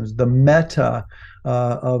systems. The meta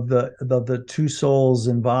of the two souls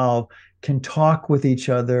involved can talk with each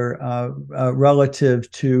other relative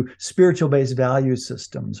to spiritual based value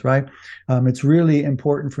systems. Right. It's really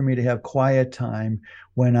important for me to have quiet time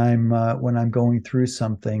when I'm going through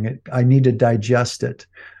something. I need to digest it.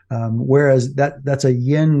 Whereas that's a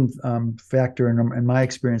yin factor in my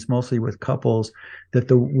experience, mostly with couples, that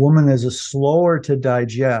the woman is a slower to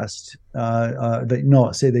digest. No,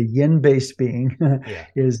 say the yin based being Yeah.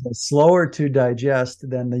 is slower to digest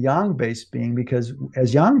than the yang based being, because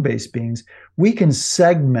as yang based beings, we can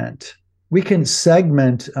segment. We can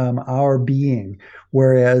segment our being,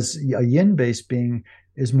 whereas a yin based being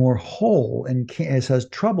is more whole and has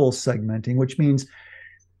trouble segmenting, which means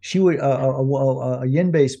she would a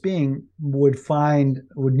yin-based being would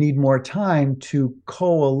need more time to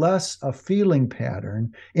coalesce a feeling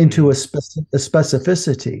pattern into Mm. a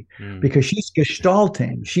specificity, Mm. because she's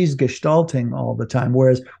gestalting all the time,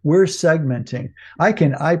 whereas we're segmenting.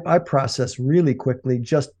 I process really quickly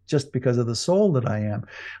just because of the soul that I am,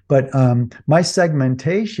 but my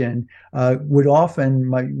segmentation would often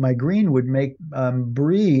my green would make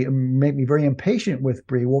Bree make me very impatient with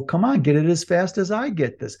Bree. Well, come on, get it as fast as I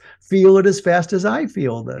get this. Feel it as fast as I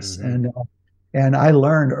feel this. Hmm. And I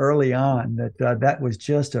learned early on that that was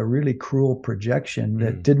just a really cruel projection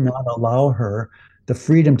that Mm. did not allow her the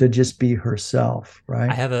freedom to just be herself. I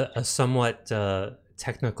Right. have a somewhat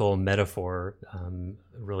technical metaphor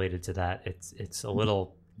related to that. It's a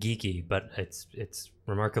little geeky, but it's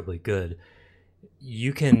remarkably good.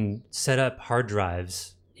 You can set up hard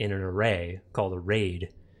drives in an array called a RAID,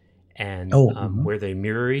 and Oh. where they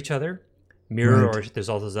mirror each other. mirror, Right. or there's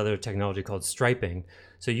all this other technology called striping.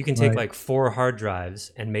 So you can take Right. like 4 hard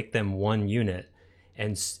drives and make them one unit,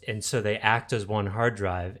 and so they act as one hard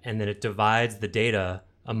drive, and then it divides the data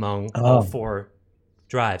among all Oh, 4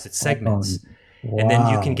 drives. It oh, segments, and then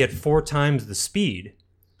you can wow. get 4 times the speed,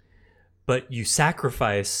 but you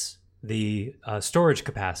sacrifice the storage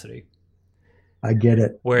capacity. I get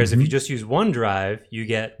it. Whereas if you Hmm. just use one drive, you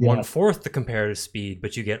get Yeah, 1/4 the comparative speed,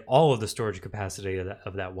 but you get all of the storage capacity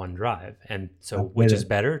of that one drive. And I so, get which is it.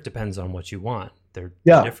 better depends on what you want. They're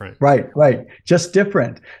Yeah, different. right, right. Just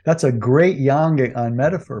different. That's a great Yang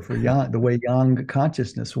metaphor for Yang, the way Yang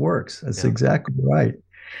consciousness works. That's Yeah. exactly right.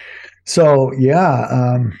 So,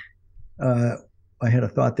 yeah, uh, I had a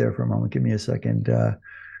thought there for a moment. Give me a second.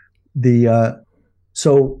 The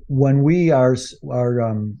So when we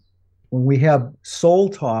have soul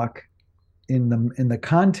talk in the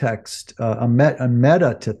context, a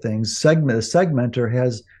meta to things, the segmenter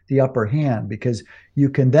has the upper hand because you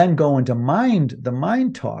can then go into the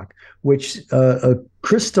mind talk, which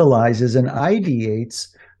crystallizes and ideates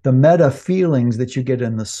the meta feelings that you get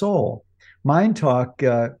in the soul. Mind talk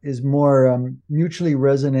is more mutually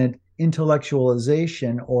resonant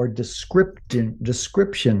intellectualization or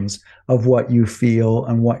descriptions of what you feel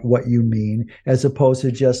and what you mean, as opposed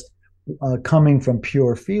to just coming from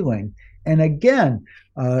pure feeling. And again,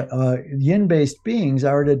 yin based beings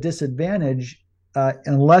are at a disadvantage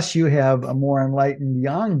unless you have a more enlightened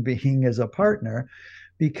yang being as a partner,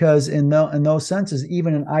 because in those senses,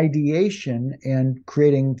 even an ideation and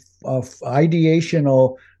creating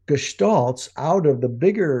ideational gestalts out of the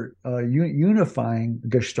bigger unifying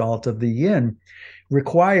gestalt of the yin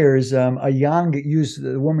requires a yang use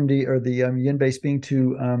the woman or the yin based being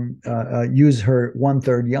to use her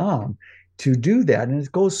 1/3 yang to do that, and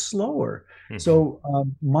it goes slower. Hmm. So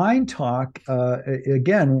mind talk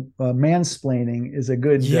again, mansplaining is a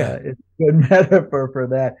Yeah. good metaphor for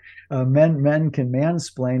that. Men can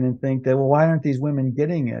mansplain and think that, well, why aren't these women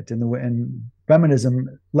getting it? And feminism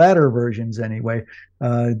latter versions anyway,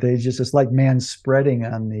 they just it's like man spreading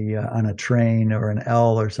on a train or an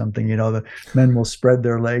L or something. The men will spread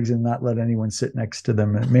their legs and not let anyone sit next to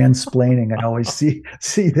them. And mansplaining, I always see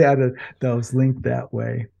that those linked that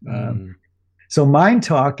way. Mm. So mind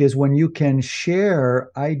talk is when you can share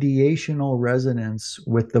ideational resonance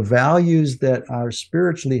with the values that are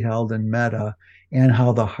spiritually held in meta and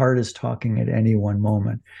how the heart is talking at any one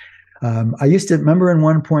moment. I used to remember in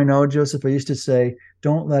 1.0, Joseph, I used to say,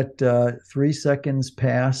 don't let 3 seconds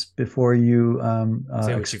pass before you Say what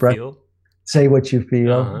you express feel. say what you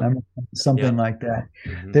feel, Uh huh. something Yep. like that.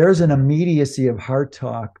 Hmm. There's an immediacy of heart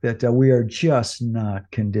talk that we are just not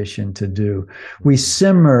conditioned to do. We Hmm.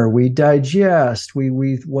 simmer, we digest, we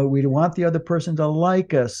want the other person to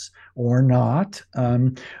like us or not.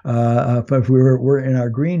 If we're in our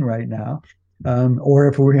green right now, or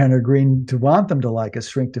if we're in our green to want them to like us,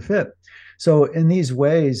 shrink to fit. So in these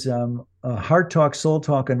ways, heart talk, soul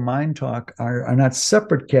talk, and mind talk are not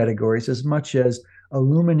separate categories as much as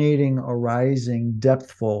illuminating, arising,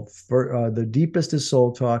 depthful. For the deepest is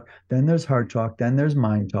soul talk, then there's heart talk, then there's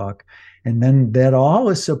mind talk, and then that all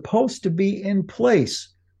is supposed to be in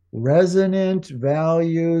place. Resonant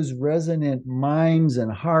values, resonant minds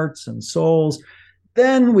and hearts and souls.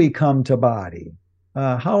 Then we come to body.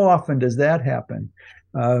 How often does that happen?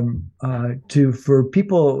 To for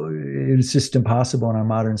people, it's just impossible in our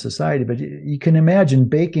modern society. But you can imagine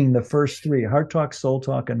baking the first three: heart talk, soul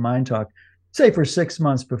talk, and mind talk, say for 6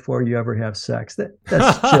 months before you ever have sex.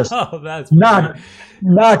 That's just That's very. not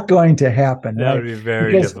not going to happen, That would right? be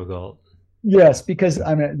very Because difficult. yes, because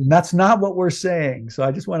I mean that's not what we're saying. So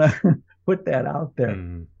I just want to put that out there.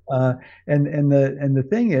 Mm. Uh, and the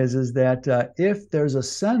thing is that if there's a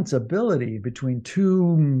sensibility between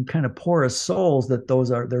two kind of porous souls, that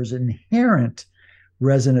there's inherent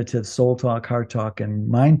resonative soul talk, heart talk, and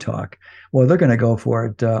mind talk. Well, they're going to go for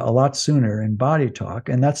it a lot sooner in body talk,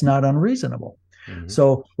 and that's not unreasonable. Hmm.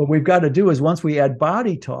 So what we've got to do is once we add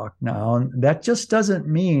body talk now, and that just doesn't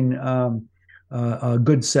mean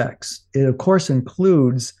good sex. It of course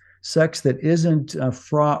includes sex that isn't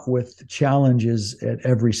fraught with challenges at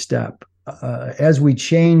every step. As we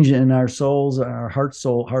change in our souls, our heart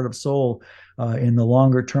of soul, in the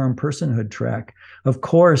longer term personhood track, of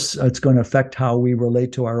course, it's going to affect how we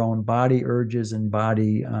relate to our own body urges and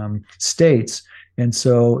body states. And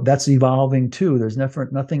so that's evolving too. There's never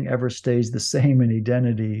nothing ever stays the same in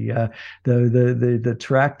identity. The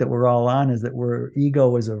track that we're all on is that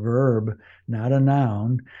ego is a verb, not a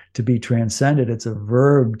noun, to be transcended. It's a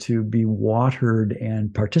verb to be watered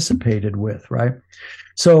and participated with, right?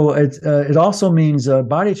 So it also means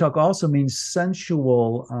body talk also means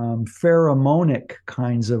sensual, pheromonic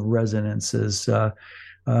kinds of resonances. I've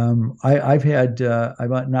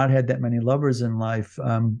not had that many lovers in life,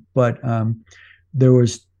 but there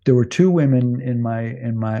were two women in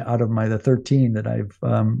my out of my the 13 that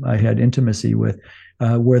I had intimacy with,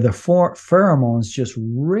 where the pheromones just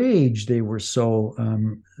raged. They were so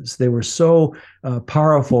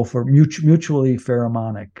powerful for mutually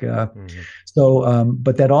pheromonic. Hmm.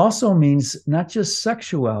 But that also means not just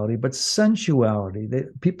sexuality, but sensuality.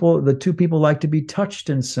 The two people like to be touched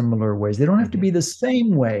in similar ways. They don't have to Hmm. be the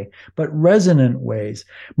same way, but resonant ways.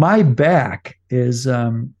 My back is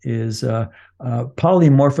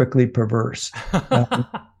polymorphically perverse.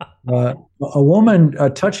 Uh, a woman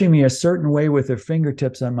touching me a certain way with her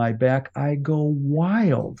fingertips on my back, I go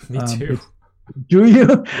wild. Me too. Do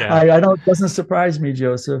you? Yeah. I don't. Doesn't surprise me,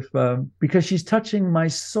 Joseph, because she's touching my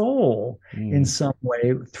soul in Mm. some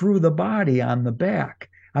way through the body on the back.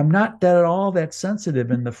 I'm not that at all that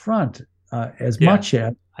sensitive in the front as Yeah. much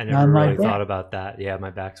as I never on my really back. thought about that. Yeah,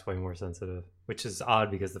 my back's way more sensitive, which is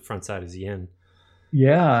odd because the front side is yin.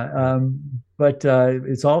 Yeah, Yeah. but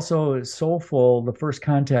it's also soulful. The first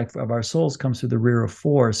contact of our souls comes through the rear of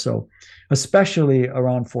four. So, especially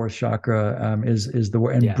around fourth chakra is the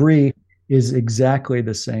word, and Yeah. Bree is exactly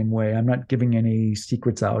the same way. I'm not giving any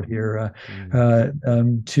secrets out here.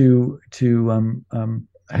 Mm. To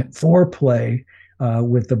foreplay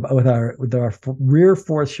with our rear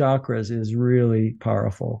fourth chakras is really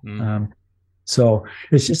powerful. Mm. So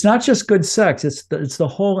it's not just good sex. It's the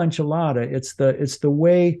whole enchilada. It's the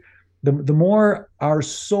way the more our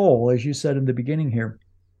soul, as you said in the beginning here,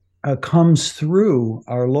 comes through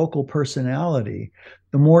our local personality,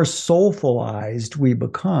 the more soulfulized we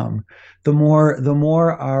become, the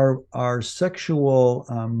more our sexual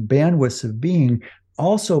bandwidths of being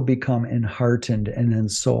also become enheartened and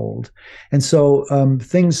ensouled, and so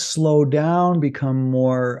things slow down, become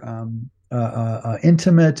more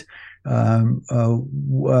intimate.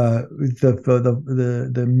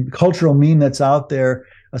 The cultural meme that's out there,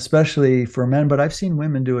 especially for men, but I've seen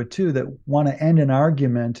women do it too, that want to end an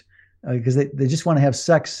argument because they just want to have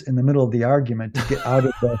sex in the middle of the argument to get out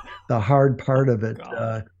of the hard part Oh of it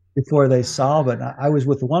God. before they solve it. I was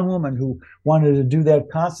with one woman who wanted to do that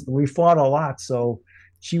constantly. We fought a lot, so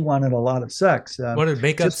she wanted a lot of sex. What did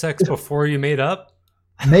make up Just sex before you made up?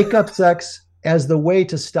 make up sex as the way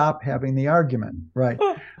to stop having the argument, right?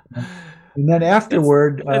 And then That's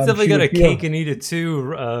afterward, that's definitely she got a would cake feel, and eat it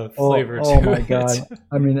too oh, flavor oh to my it. God.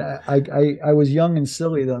 I mean, I was young and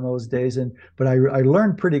silly in those days, but I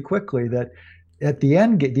learned pretty quickly that at the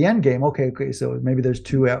end game, okay, so maybe there's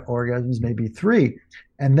two orgasms, maybe three,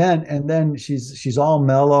 and then she's all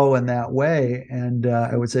mellow in that way, and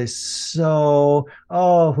I would say, so,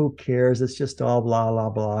 oh, who cares? It's just all blah blah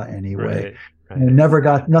blah anyway. Right, And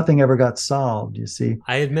right. nothing ever got solved, you see.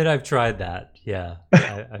 I admit I've tried that. Yeah,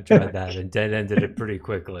 I've tried that and dead ended it pretty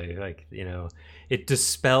quickly. Like, it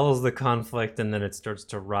dispels the conflict and then it starts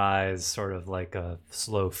to rise, sort of like a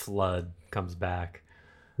slow flood comes back,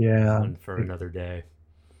 Yeah. one for another day.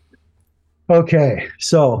 Okay,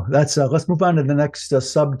 so that's let's move on to the next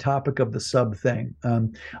subtopic of the sub thing.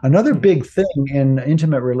 Another Hmm. big thing in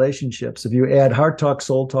intimate relationships, if you add heart talk,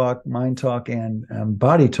 soul talk, mind talk, and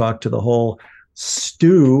body talk to the whole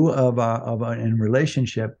stew of in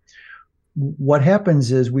relationship, what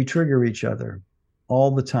happens is we trigger each other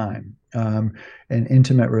all the time in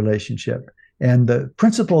intimate relationship. And the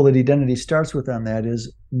principle that identity starts with on that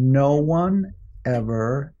is no one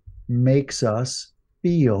ever makes us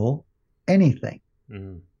feel anything.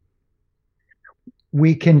 Mm.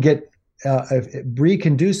 We can get if Bree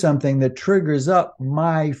can do something that triggers up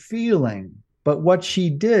my feeling, but what she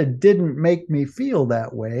didn't make me feel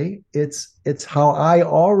that way. It's how I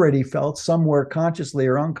already felt somewhere consciously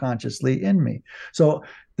or unconsciously in me. So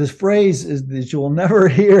this phrase is that you will never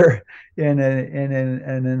hear in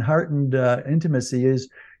an enheartened intimacy is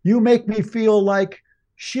you make me feel like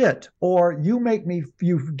shit, or you make me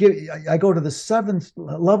you give I go to the seventh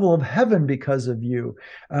level of heaven because of you.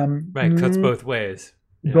 Right, cuts both ways.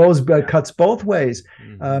 Yeah. Goes cuts both ways.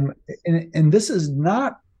 Hmm. um, and this is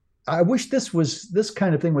not, I wish this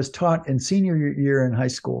kind of thing was taught in senior year in high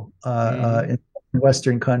school Hmm. in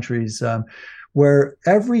Western countries, where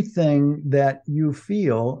everything that you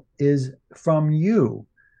feel is from you.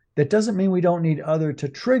 that doesn't mean we don't need other to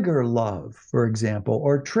trigger love, for example,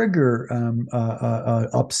 or trigger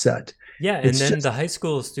upset. Yeah, and It's then just the high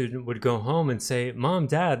school student would go home and say, "Mom,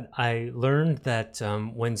 Dad, I learned that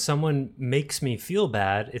when someone makes me feel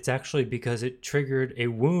bad, it's actually because it triggered a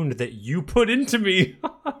wound that you put into me."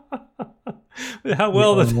 How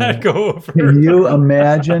well did that uh, go can over? you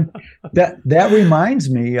imagine that? That reminds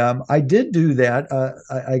me, I did do that.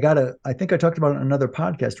 I think I talked about it on another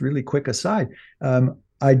podcast. Really quick aside,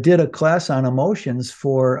 I did a class on emotions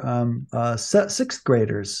for sixth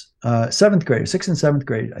graders, seventh graders, sixth and seventh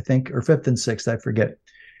grade, I think, or fifth and sixth, I forget.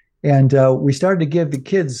 And we started to give the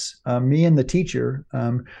kids, me and the teacher,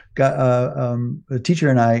 the teacher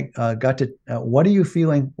and I got to, what are you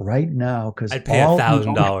feeling right now? Because I'd pay a all thousand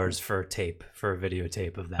emotions, dollars for a tape, for a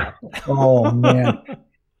videotape of that. oh man,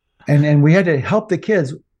 and we had to help the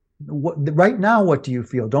kids. Right now, what do you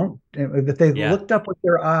feel? Don't, if they Yeah. looked up with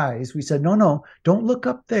their eyes, we said, no, no, don't look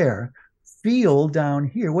up there. Feel down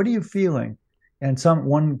here. What are you feeling? And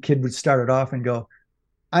one kid would start it off and go,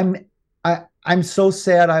 I'm I'm so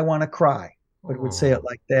sad I want to cry, but would say it Oh,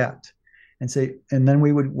 like that. And then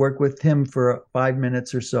we would work with him for 5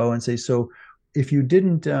 minutes or so and say, so if you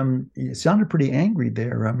didn't, you sounded pretty angry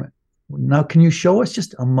there. Now, can you show us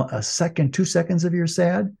just a second, 2 seconds of your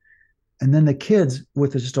sad? And then the kids,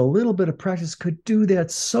 with just a little bit of practice, could do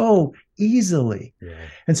that so easily. yeah.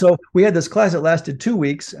 And so we had this class that lasted 2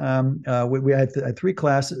 weeks. We had three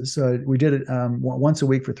classes. We did it once a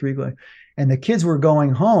week for three. And the kids were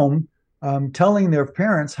going home telling their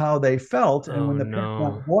parents how they felt. And Oh when the parents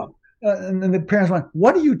went, no. what? And then the parents went,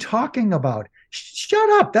 "What are you talking about? Shut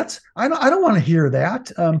up! I don't want to hear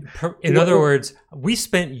that." In other words, we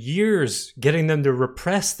spent years getting them to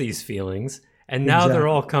repress these feelings, and now they're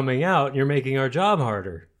all Exactly. coming out, and you're making our job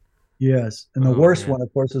harder. Yes. And the Oh worst man. one,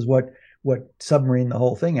 of course, is what submarined the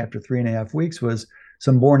whole thing after 3.5 weeks was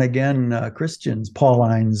some born again Christians,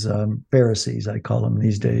 Paulines, Pharisees, I call them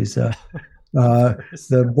these days. Uh,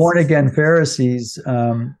 the born again Pharisees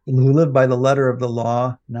who live by the letter of the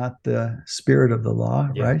law, not the spirit of the law,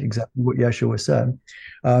 Yeah. right? Exactly what Yeshua said.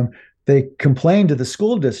 Um, they complained to the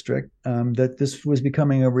school district that this was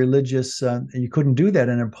becoming a religious. You couldn't do that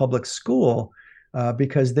in a public school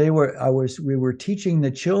because we were teaching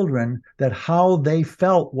the children that how they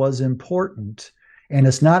felt was important, and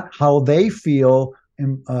it's not how they feel.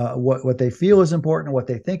 What they feel is important, what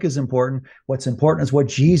they think is important. What's important is what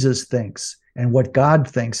Jesus thinks and what God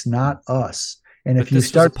thinks, not us. And But if you this was a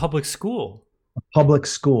start public school. public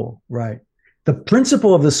school, right? The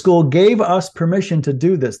principal of the school gave us permission to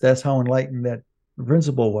do this. That's how enlightened that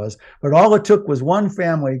principal was. But all it took was one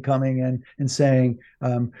family coming in and saying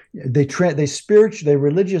they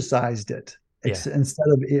religiousized it Yeah. instead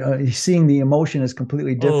of seeing the emotion as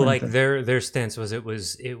completely Oh, different like than. their stance was it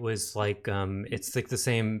was like it's like the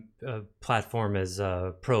same platform as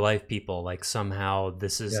pro life people. Like somehow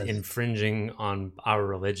this is Yes, infringing on our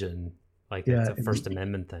religion. Like it's yeah. a First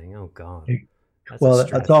Amendment thing. Oh God, that's a Well, that's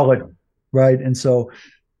stretch. all it, right? And so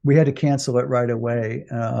we had to cancel it right away.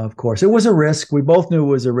 Of course, it was a risk. We both knew it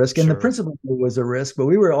was a risk, and the Sure. principal knew it was a risk. But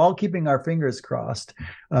we were all keeping our fingers crossed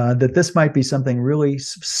that this might be something really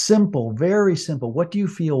simple, very simple. What do you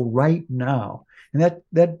feel right now? And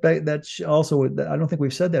that's also, I don't think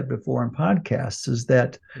we've said that before in podcasts. Is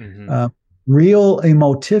that Hmm. uh, real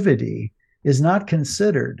emotivity is not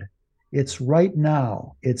considered. It's right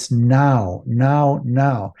now. It's now, now,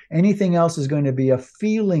 now. Anything else is going to be a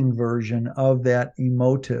feeling version of that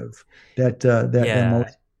emotive, that Yeah.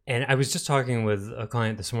 emotion. And I was just talking with a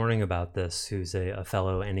client this morning about this who's a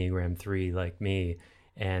fellow Enneagram 3 like me.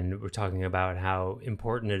 And we're talking about how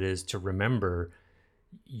important it is to remember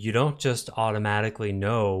you don't just automatically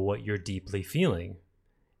know what you're deeply feeling.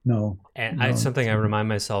 No, And it's no. something I remind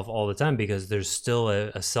myself all the time because there's still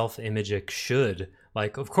a self-imagic should.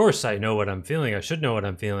 Like, of course I know what I'm feeling. I should know what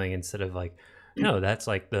I'm feeling instead of like, no, that's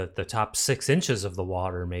like the top 6 inches of the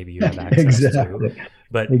water maybe you have access to. Exactly,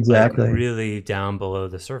 But like exactly, really down below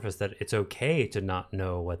the surface that it's okay to not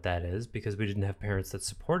know what that is because we didn't have parents that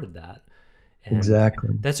supported that. And exactly.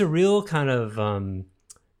 that's a real kind of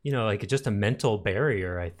like just a mental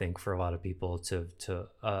barrier, I think, for a lot of people to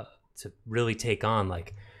really take on.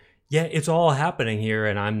 Like, yeah, it's all happening here,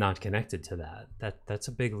 and I'm not connected to that. That's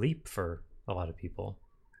a big leap for a lot of people.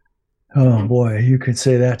 Oh boy, you could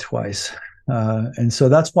say that twice. And so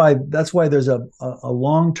that's why there's a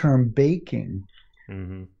long-term baking.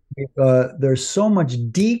 Hmm. There's so much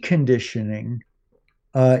deconditioning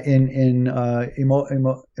in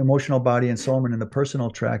emotional body and soul and in the personal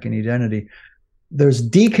track and identity. There's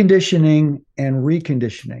deconditioning and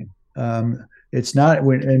reconditioning. It's not,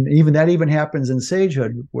 and even that even happens in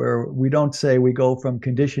sagehood, where we don't say we go from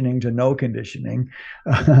conditioning to no conditioning.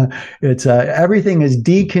 It's everything is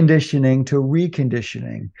deconditioning to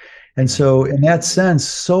reconditioning, and so in that sense,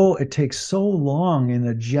 so it takes so long in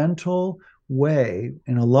a gentle way,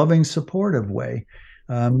 in a loving, supportive way,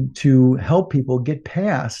 to help people get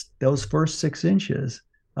past those first 6 inches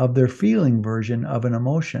of their feeling version of an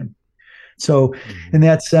emotion. So, Mm-hmm. in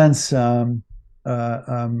that sense,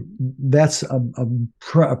 that's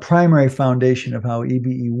a primary foundation of how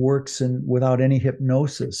EBE works, and without any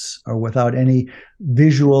hypnosis or without any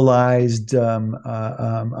visualized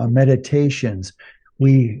meditations.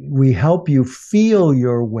 We help you feel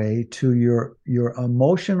your way to your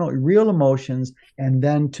emotional, real emotions, and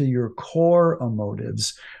then to your core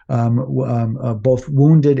emotives, both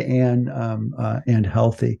wounded and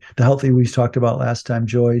healthy. The healthy we talked about last time: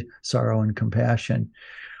 joy, sorrow, and compassion.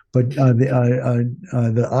 But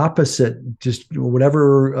the opposite, just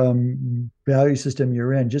whatever value system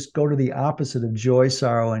you're in, just go to the opposite of joy,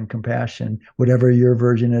 sorrow, and compassion, whatever your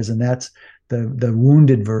version is, and that's the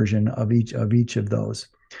wounded version of each of those.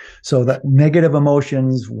 So that negative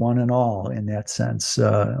emotions, one and all, in that sense,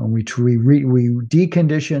 and we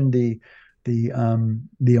decondition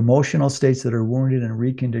the emotional states that are wounded and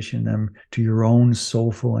recondition them to your own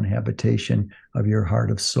soulful inhabitation of your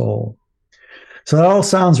heart of soul. So that all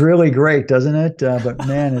sounds really great, doesn't it? But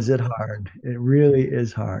man, is it hard. It really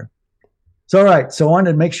is hard. So, all right. So I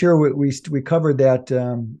wanted to make sure we covered that.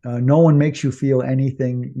 No one makes you feel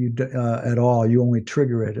anything at all. You only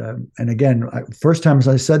trigger it. And again, first time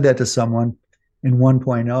I said that to someone in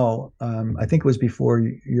 1.0, I think it was before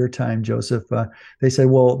your time, Joseph. They said,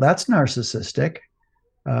 "Well, that's narcissistic."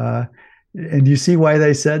 Uh, and you see why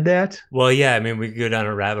they said that? Well, yeah, I mean, we could go down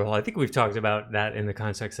a rabbit hole. I think we've talked about that in the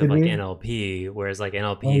context of Did like we? NLP, whereas like Oh,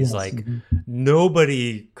 NLP is yes. like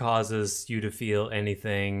nobody causes you to feel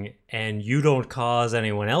anything and you don't cause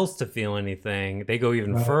anyone else to feel anything. They go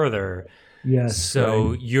even Right. further. Yes. Right.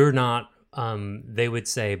 So you're not, they would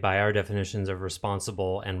say, by our definitions of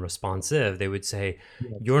responsible and responsive, they would say,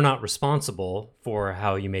 Yes. you're not responsible for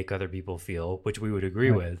how you make other people feel, which we would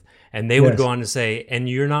agree Right. with. And they would go Yes. on to say, and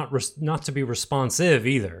you're not to be responsive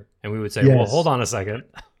either. And we would say, well, hold Yes. on a second.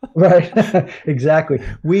 Right. Exactly.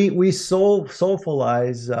 We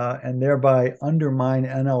soulfulize and thereby undermine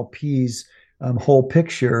NLP's whole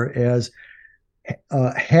picture as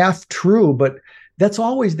half true, but that's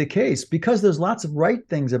always the case because there's lots of right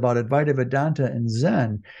things about Advaita Vedanta and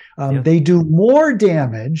Zen. Yeah. They do more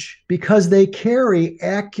damage because they carry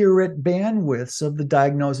accurate bandwidths of the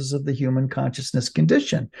diagnosis of the human consciousness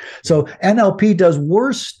condition. Yeah. So NLP does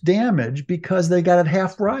worse damage because they got it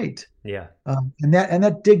half right. Yeah. And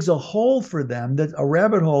that digs a hole for them, that a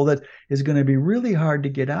rabbit hole that is going to be really hard to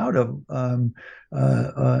get out of.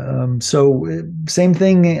 So same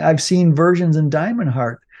thing. I've seen versions in Diamond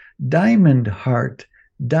Heart, Diamond,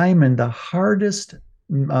 the hardest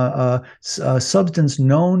substance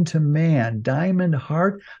known to man. Diamond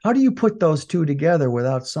Heart. How do you put those two together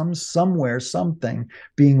without something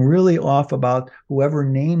being really off about whoever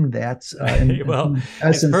named that in Well, the it's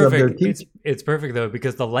essence of their perfect. teaching? It's perfect though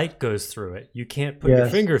because the light goes through it. You can't put your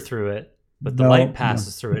Yes. finger through it, but the light No. No.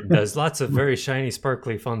 passes through it and does lots of very shiny,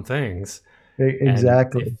 sparkly, fun things. And if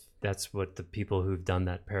Exactly. that's what the people who've done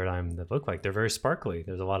that paradigm that look like, they're very sparkly.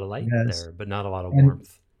 There's a lot of light Yes. there, but not a lot of And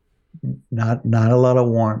warmth. not a lot of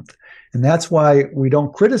warmth. And that's why we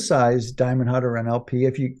don't criticize Diamond Hunter NLP.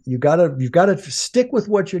 If you've got to stick with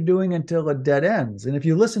what you're doing until it dead ends. And if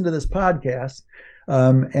you listen to this podcast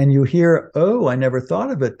and you hear, oh, I never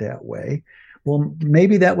thought of it that way. Well,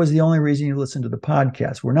 maybe that was the only reason you listened to the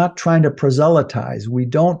podcast. We're not trying to proselytize. We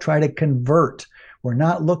don't try to convert. We're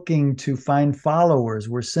not looking to find followers.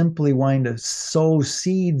 We're simply wanting to sow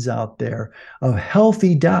seeds out there of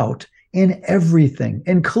healthy doubt in everything,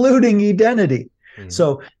 including identity. Mm-hmm.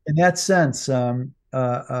 So, in that sense,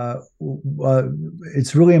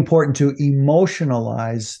 it's really important to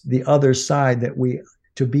emotionalize the other side,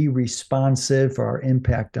 to be responsive for our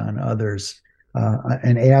impact on others,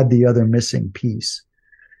 and add the other missing piece.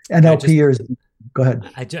 I just NLPers, go ahead.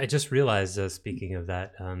 I just realized, speaking of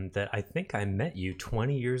that, that I think I met you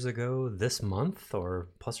 20 years ago this month, or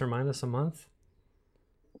plus or minus a month.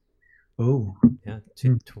 Oh, Yeah,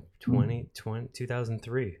 mm.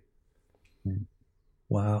 2003.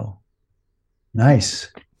 Wow.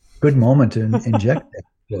 Nice. Good moment to inject that,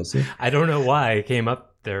 Joseph. I don't know why it came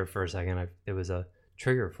up there for a second. It was a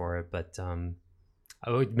trigger for it, but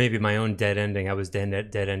maybe my own dead ending. I was dead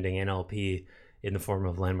ending NLP in the form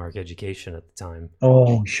of landmark education at the time.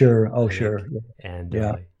 Oh, sure. Oh, I think. sure. And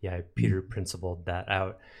Yeah. yeah, Peter principled that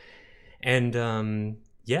out. And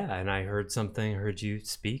Yeah, and I heard something, heard you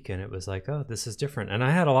speak, and it was like, oh, this is different. And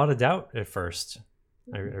I had a lot of doubt at first.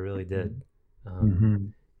 I really did. Um, Hmm.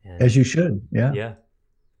 As and you should. Yeah. yeah.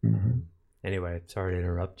 Hmm. Um, anyway, sorry to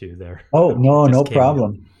interrupt you there. Oh, It no, just no came up.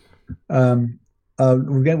 problem. Um,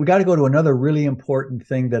 we got to go to another really important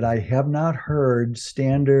thing that I have not heard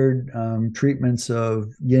standard treatments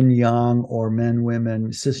of yin yang or men, women,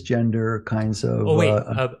 cisgender kinds Oh, of wait.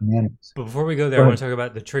 dynamics. Before we go there, Go I want ahead. to talk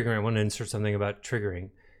about the triggering. I want to insert something about triggering.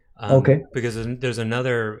 Okay. Because there's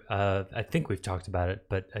another, I think we've talked about it,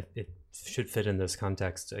 but it should fit in this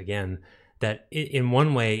context again. That in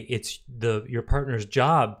one way, it's your partner's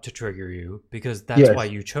job to trigger you because that's why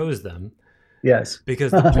Yes. you chose them. Yes.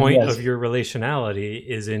 Because the point Yes. of your relationality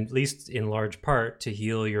is, at least in large part, to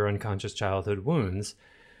heal your unconscious childhood wounds.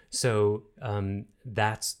 So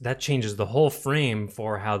that changes the whole frame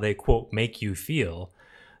for how they, quote, make you feel.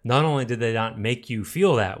 Not only did they not make you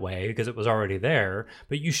feel that way because it was already there,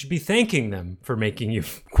 but you should be thanking them for making you,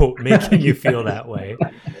 quote, making you feel that way,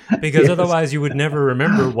 because Yes. otherwise you would never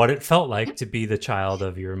remember what it felt like to be the child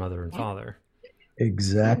of your mother and father.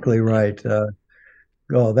 Exactly Yeah. right.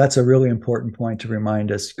 Oh, that's a really important point to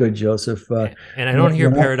remind us. Good, Joseph. And I don't hear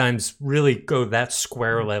When I, paradigms really go that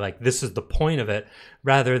squarely, like this is the point of it,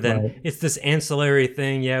 rather than right. it's this ancillary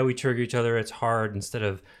thing. Yeah, we trigger each other. It's hard, instead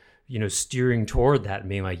of, steering toward that and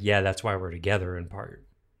being like, yeah, that's why we're together in part.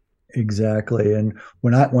 Exactly. And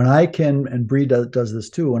when I can, and Bree does this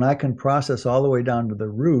too, when I can process all the way down to the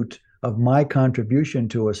root of my contribution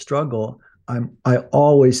to a struggle, I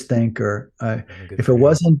always thank her. Good If it for you.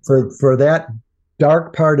 wasn't for that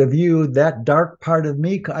dark part of you, that dark part of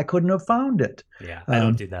me, I couldn't have found it. Yeah, I don't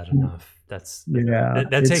Um, do that enough. That's yeah,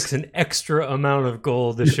 that it's takes an extra amount of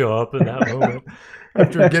gold to show up in that moment.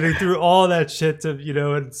 After getting through all that shit to,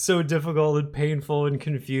 it's so difficult and painful and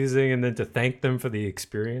confusing, and then to thank them for the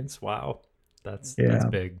experience. Wow. That's yeah.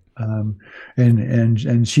 big. Um,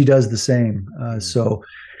 and she does the same. Mm. So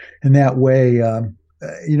in that way,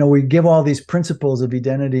 we give all these principles of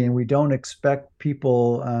identity, and we don't expect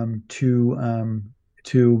people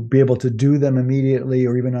to be able to do them immediately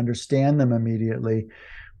or even understand them immediately.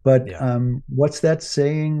 But Yeah. what's that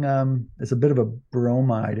saying? It's a bit of a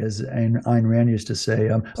bromide, as Ayn Rand used to say.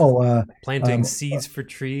 Planting Um, seeds for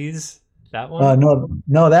trees. That one? no,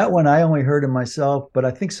 no, that one I only heard it myself, but I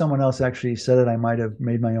think someone else actually said it. I might have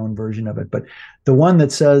made my own version of it. But the one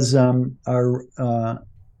that says uh,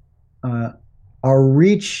 our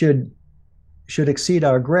reach should exceed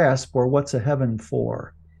our grasp, or what's a heaven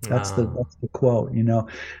for? Oh, That's the quote.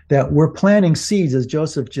 That we're planting seeds, as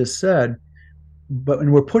Joseph just said, but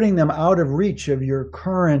when we're putting them out of reach of your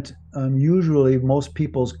current, usually most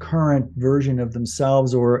people's current version of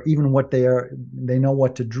themselves, or even what they know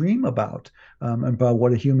what to dream about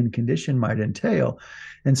what a human condition might entail.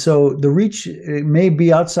 And so the reach, it may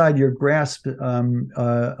be outside your grasp at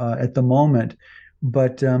the moment,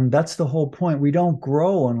 but that's the whole point. We don't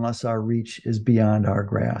grow unless our reach is beyond our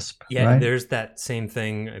grasp, yeah, and right? there's that same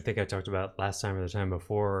thing I think I talked about last time or the time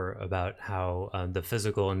before about how the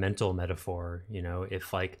physical and mental metaphor,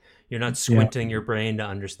 if like you're not Yeah, squinting your brain to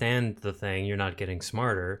understand the thing, you're not getting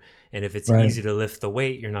smarter. And if it's right. easy to lift the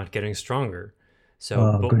weight, you're not getting stronger. So,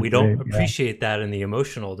 Oh, but we good, don't great. Yeah, appreciate that in the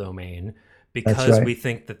emotional domain that's because right. we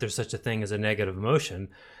think that there's such a thing as a negative emotion.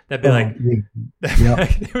 That'd be Oh, like, yeah.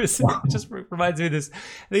 it just reminds me of this.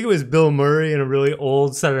 I think it was Bill Murray in a really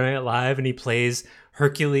old Saturday Night Live, and he plays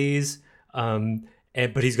Hercules. Um,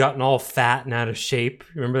 but he's gotten all fat and out of shape.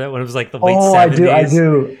 Remember that when it was like the late Oh, I do. I 70s?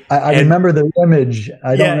 do. I And remember the image.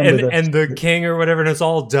 I don't yeah, remember and the king or whatever, and it's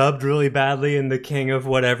all dubbed really badly, and the king of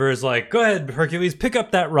whatever is like, "Go ahead, Hercules, pick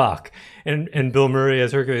up that rock." And Bill Murray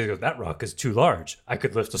as Hercules goes, "That rock is too large. I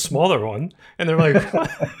could lift a smaller one." And they're like,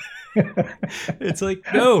 it's like,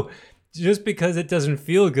 no, just because it doesn't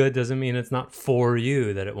feel good doesn't mean it's not for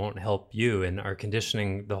you, that it won't help you. And our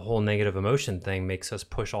conditioning, the whole negative emotion thing, makes us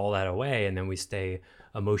push all that away, and then we stay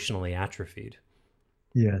emotionally atrophied.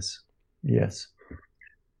 Yes. Yes.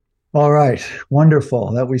 All right.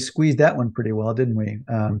 Wonderful. That we squeezed that one pretty well, didn't we?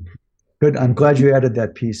 Good. I'm glad you added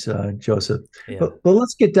that piece, Joseph. Yeah. But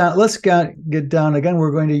let's get down. Let's get down again.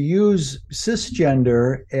 We're going to use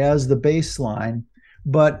cisgender as the baseline,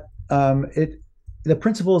 but the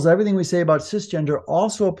principles, everything we say about cisgender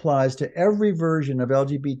also applies to every version of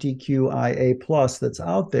LGBTQIA plus that's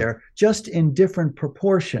out there, just in different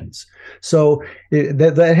proportions. So an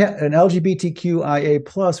LGBTQIA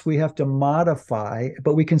plus we have to modify,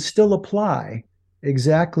 but we can still apply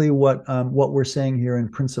exactly what we're saying here in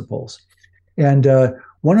principles. And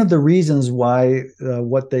one of the reasons why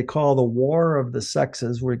what they call the war of the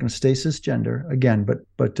sexes, we're going to stay cisgender again,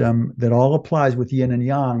 but that all applies with yin and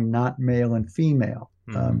yang, not male and female.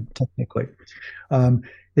 technically, um,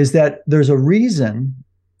 is that there's a reason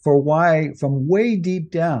for why, from way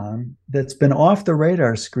deep down, that's been off the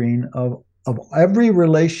radar screen of every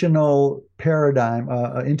relational paradigm,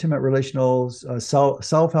 intimate relational,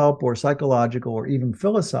 self-help or psychological or even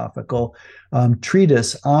philosophical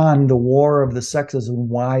treatise on the war of the sexes and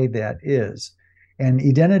why that is. And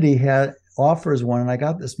Identity offers one, and I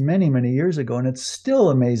got this many, many years ago, and it's still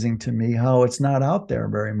amazing to me how it's not out there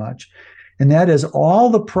very much. And that is all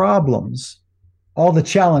the problems, all the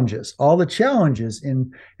challenges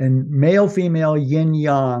in male female yin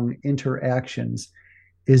yang interactions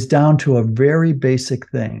is down to a very basic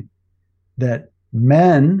thing, that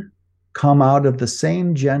men come out of the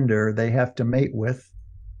same gender they have to mate with,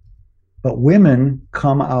 but women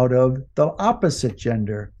come out of the opposite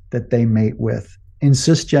gender that they mate with in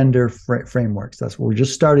cisgender frameworks. That's what we're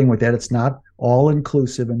just starting with that. It's not all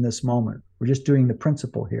inclusive in this moment. We're just doing the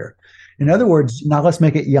principle here. In other words, now let's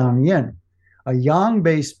make it yang yin. A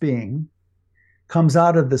yang-based being comes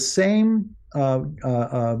out of the same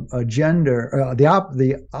gender,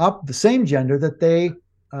 the same gender that they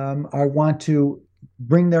want to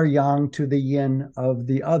bring their yang to the yin of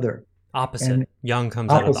the other. Opposite. And yang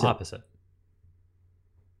comes out of the opposite.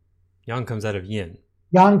 Yang comes out of yin.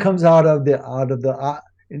 Yang comes out of the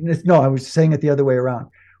no, I was saying it the other way around.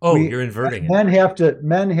 Oh, you're inverting it. Men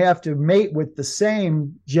have to mate with the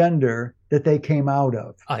same gender that they came out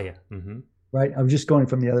of. Oh yeah. Mm-hmm. Right. I'm just going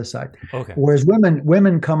from the other side. Okay. Whereas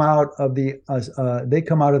women come out of they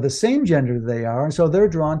come out of the same gender they are, and so they're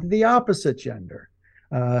drawn to the opposite gender.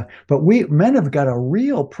 But men have got a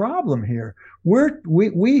real problem here.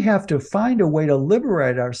 We have to find a way to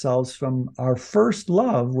liberate ourselves from our first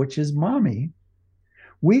love, which is mommy.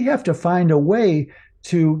 We have to find a way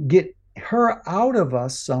to get her out of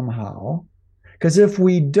us somehow. Because if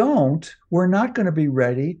we don't, we're not going to be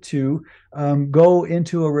ready to go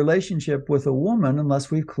into a relationship with a woman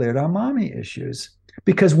unless we've cleared our mommy issues.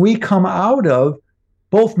 Because we come out of,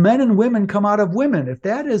 both men and women come out of women. If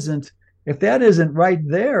that isn't right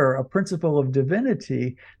there, a principle of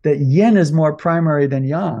divinity, that yin is more primary than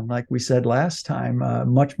yang, like we said last time,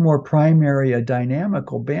 much more primary, a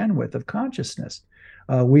dynamical bandwidth of consciousness.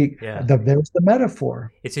 There's the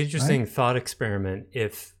metaphor. It's an interesting thought experiment.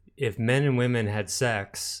 If men and women had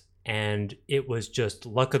sex and it was just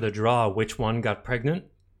luck of the draw which one got pregnant,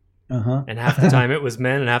 and half the time it was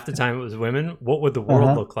men and half the time it was women, what would the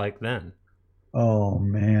world look like then? Oh,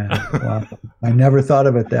 man. Wow. I never thought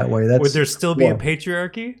of it that way. Would there still be a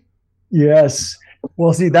patriarchy? Yes.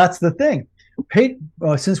 Well, see, that's the thing.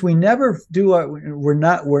 Since we never do,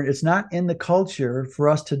 it's not in the culture for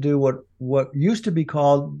us to do what used to be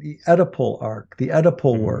called the Oedipal arc, the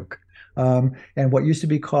Oedipal work. And what used to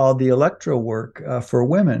be called the electro work for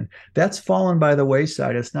women. That's fallen by the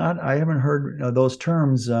wayside. It's not, I haven't heard those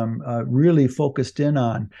terms really focused in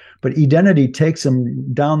on, but Identity takes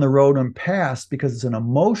them down the road and past because it's an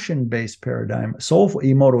emotion-based paradigm, soulful,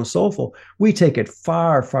 emoto soulful. We take it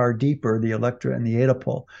far, far deeper, the electra and the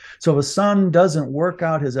Oedipal. So if a son doesn't work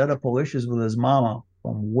out his Oedipal issues with his mama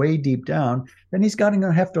from way deep down, then he's going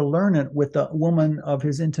to have to learn it with the woman of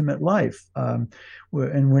his intimate life. And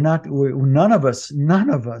none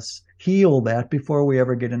of us heal that before we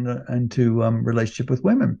ever get into relationship with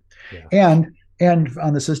women. Yeah. And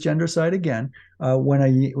on the cisgender side again, when a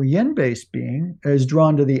yin-based being is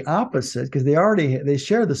drawn to the opposite, because they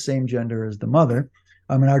share the same gender as the mother,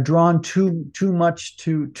 and are drawn too much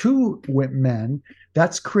to men,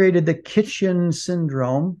 that's created the kitchen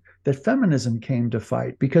syndrome that feminism came to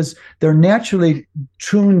fight, because they're naturally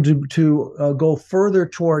tuned to go further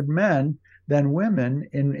toward men than women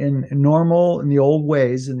in the old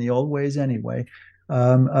ways anyway,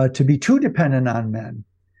 to be too dependent on men.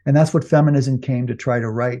 And that's what feminism came to try to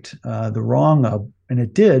right the wrong of, and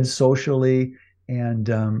it did socially and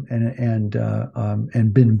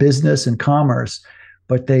in business and commerce.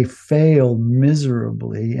 But they failed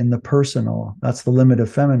miserably in the personal. That's the limit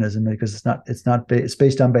of feminism, because it's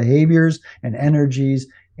based on behaviors and energies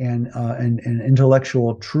and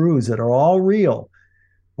intellectual truths that are all real.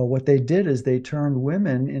 But what they did is they turned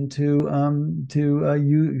women into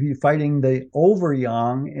fighting the over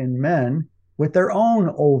yang in men with their own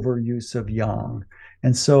overuse of yang.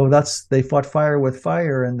 And so they fought fire with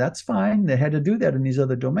fire, and that's fine. They had to do that in these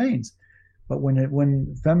other domains. But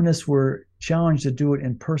when feminists were challenged to do it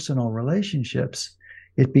in personal relationships,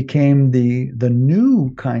 it became the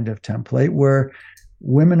new kind of template where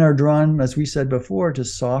women are drawn, as we said before, to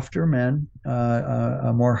softer men,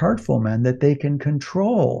 more heartful men that they can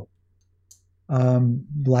control,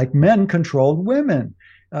 like men controlled women.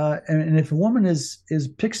 and if a woman is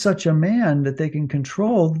picks such a man that they can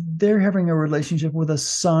control, they're having a relationship with a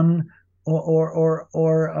son or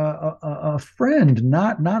a friend,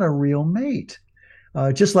 not a real mate.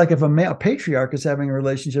 Just like if a patriarch is having a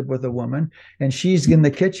relationship with a woman and she's in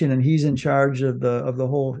the kitchen and he's in charge of the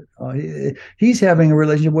whole, he's having a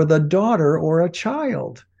relationship with a daughter or a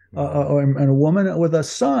child, and a woman with a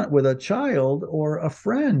son, with a child or a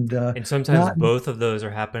friend. And sometimes Not both of those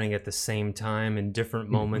are happening at the same time in different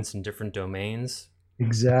moments in different domains.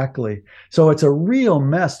 Exactly. So it's a real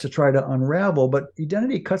mess to try to unravel, but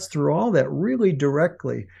identity cuts through all that really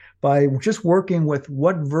directly by just working with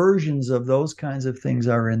what versions of those kinds of things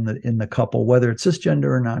are in the couple, whether it's cisgender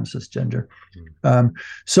or non-cisgender. Um,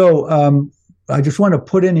 so I just want to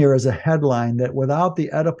put in here as a headline that without the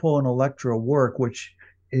Oedipal and Electra work, which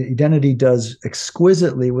identity does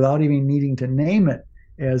exquisitely without even needing to name it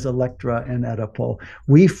as Electra and Oedipal,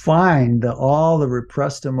 we find that all the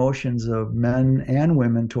repressed emotions of men and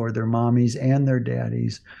women toward their mommies and their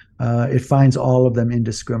daddies, it finds all of them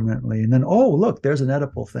indiscriminately. And then, oh, look, there's an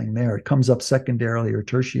Oedipal thing there. It comes up secondarily or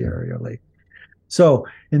tertiarily. So,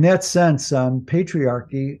 in that sense,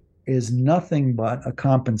 patriarchy is nothing but a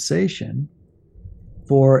compensation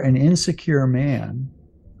for an insecure man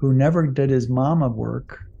who never did his mama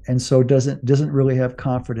work and so doesn't really have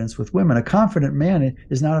confidence with women. A confident man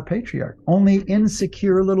is not a patriarch. Only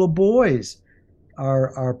insecure little boys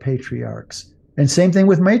are patriarchs. And same thing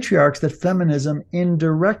with matriarchs that feminism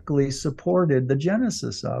indirectly supported the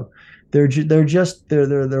genesis of. They're female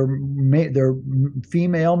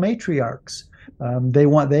matriarchs.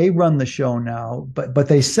 They run the show now, but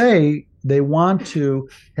they say they want to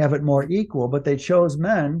have it more equal, but they chose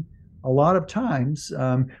men a lot of times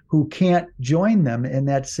who can't join them in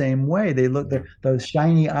that same way. They look the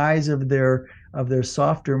shiny eyes of their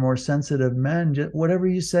softer, more sensitive men. Just, whatever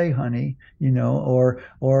you say, honey,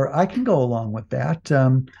 or I can go along with that.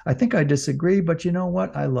 I think I disagree, but you know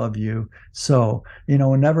what? I love you. So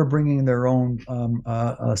never bringing their own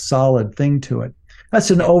a solid thing to it. That's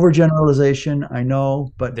an Yeah, overgeneralization, I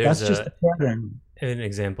know, but there's that's just a pattern. an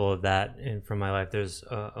example of that from my life. There's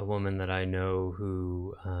a woman that I know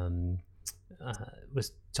who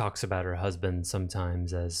was talks about her husband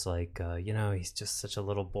sometimes as like he's just such a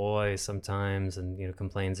little boy sometimes, and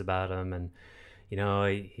complains about him, and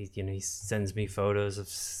he sends me photos of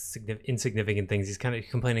insignificant things. He's kind of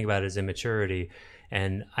complaining about his immaturity,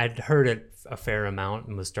 and I'd heard it a fair amount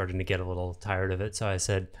and was starting to get a little tired of it. So I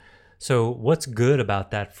said, "So what's good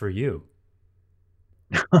about that for you?"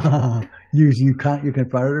 You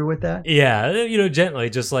confronted her with that? Yeah, gently,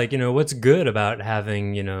 just like, what's good about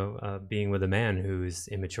having, being with a man who's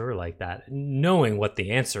immature like that, knowing what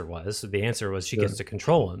the answer was. So the answer was she gets Sure. to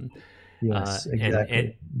control him. Yes, And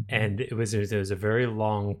exactly. it was a very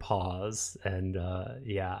long pause, and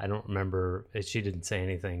yeah, I don't remember. She didn't say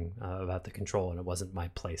anything about the control, and it wasn't my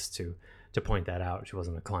place to point that out. She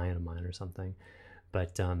wasn't a client of mine or something,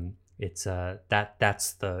 but it's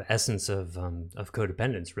that's the essence of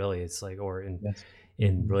codependence, really. It's like, or Yes.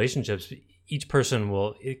 in Mhm. relationships, each person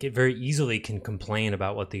very easily can complain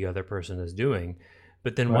about what the other person is doing,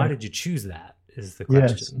 but then why Right. did you choose that is the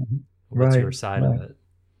Yes. question. Mhm. What's Right. your side of Right. it?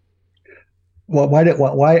 Well,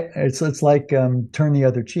 why it's like turn the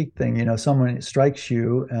other cheek thing. Someone strikes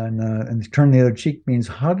you and turn the other cheek means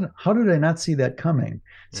how did I not see that coming?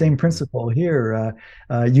 Same Hmm. principle here.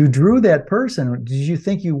 You drew that person. Did you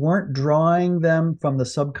think you weren't drawing them from the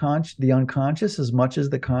subconscious, the unconscious, as much as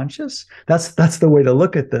the conscious? That's the way to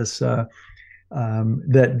look at this. That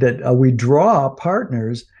we draw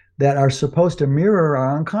partners that are supposed to mirror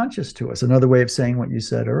our unconscious to us. Another way of saying what you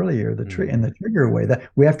said earlier, in Hmm. the trigger way, that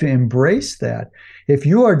we have to embrace that. If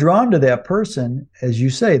you are drawn to that person, as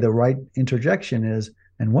you say, the right interjection is,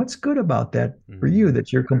 and what's good about that for you Hmm.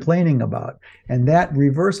 that you're complaining about? And that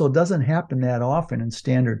reversal doesn't happen that often in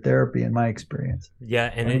standard therapy, in my experience.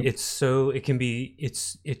 Yeah, and Um, it can be,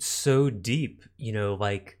 it's so deep,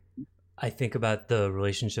 like I think about the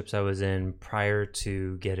relationships I was in prior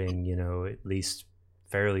to getting, at least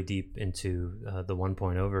fairly deep into the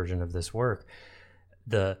 1.0 version of this work.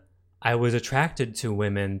 The I was attracted to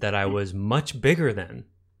women that I was much bigger than,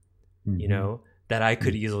 mhm. that I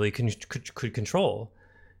could easily could control.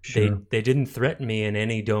 Sure. They didn't threaten me in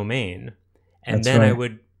any domain, and That's then I right.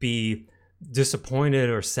 would be disappointed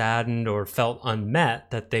or saddened or felt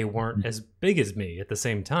unmet that they weren't as big as me at the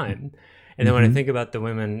same time. And then when I Mhm. think about the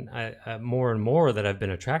women more and more that I've been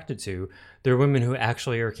attracted to, they're women who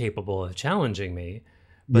actually are capable of challenging me,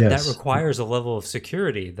 but that Yes. requires a level of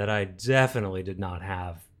security that I definitely did not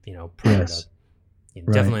have, prior to, Yes.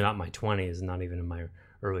 Right. definitely not my 20s, not even in my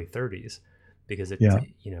early 30s, because it, Yeah.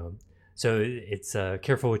 you know, So it's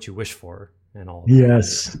careful what you wish for and all of that.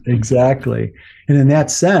 Yes, exactly. And in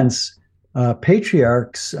that sense,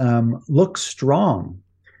 patriarchs look strong.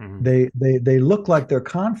 Mm-hmm. They look like they're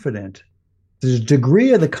confident. The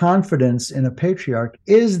degree of the confidence in a patriarch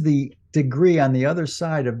is the degree on the other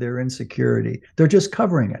side of their insecurity. They're just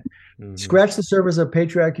covering it. Mm-hmm. Scratch the surface of a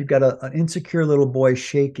patriarch, you've got an insecure little boy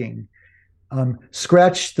shaking.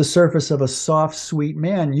 Scratch the surface of a soft, sweet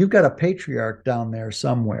man, you've got a patriarch down there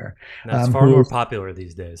somewhere. That's far more popular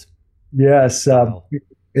these days. Yes,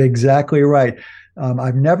 exactly right.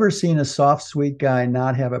 I've never seen a soft, sweet guy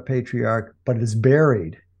not have a patriarch, but it's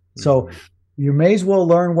buried. So you may as well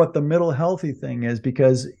learn what the middle healthy thing is,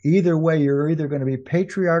 because either way, you're either going to be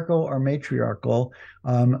patriarchal or matriarchal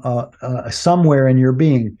somewhere in your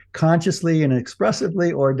being, consciously and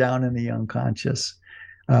expressively, or down in the unconscious.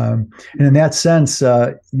 And in that sense,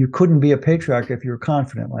 you couldn't be a patriarch if you're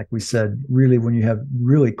confident, like we said, really, when you have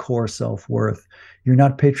really core self-worth. You're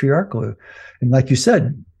not patriarchal. And like you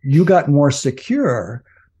said, you got more secure,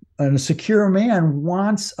 and a secure man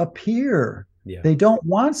wants a peer. Yeah. They don't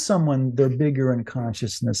want someone they're bigger in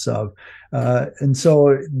consciousness of. And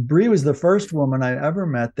so Bree was the first woman I ever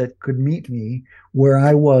met that could meet me where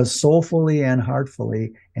I was soulfully and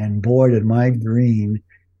heartfully. And boy, did my green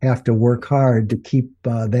have to work hard to keep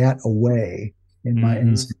that away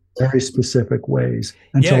in very specific ways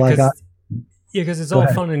until I got. Yeah, because it's all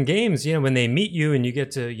fun and games, when they meet you and you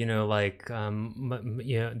get to, the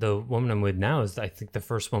woman I'm with now is, I think, the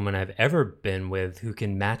first woman I've ever been with who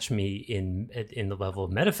can match me in the level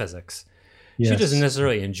of metaphysics. Yes. She doesn't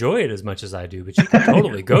necessarily enjoy it as much as I do, but she can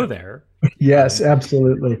totally go there. Yes,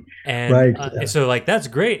 absolutely. And right. So like, that's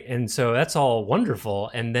great. And so that's all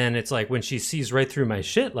wonderful. And then it's like when she sees right through my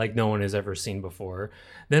shit like no one has ever seen before,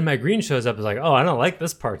 then my green shows up as like, oh, I don't like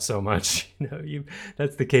this part so much.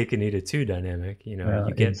 That's the cake and eat it too dynamic. You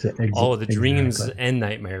get all of the dreams and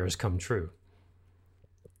nightmares come true.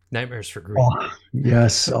 Nightmares for green. Oh,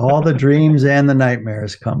 yes, all the dreams and the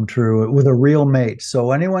nightmares come true with a real mate.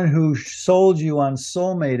 So anyone who sold you on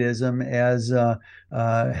soulmateism as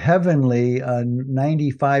heavenly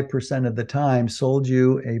 95% of the time sold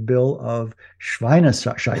you a bill of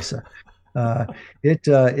Schweinescheiße.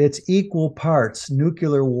 It's equal parts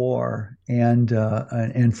nuclear war and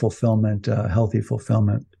fulfillment, healthy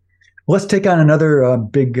fulfillment. Let's take on another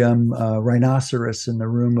big rhinoceros in the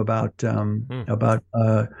room about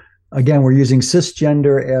again, we're using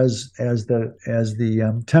cisgender as the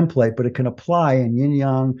template, but it can apply in yin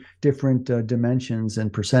yang different dimensions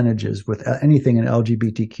and percentages with anything in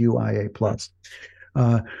LGBTQIA+.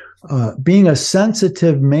 Being a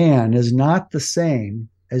sensitive man is not the same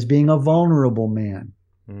as being a vulnerable man.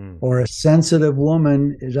 Or a sensitive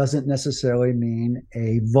woman, it doesn't necessarily mean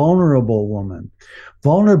a vulnerable woman.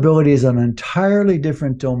 Vulnerability is an entirely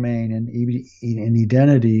different domain in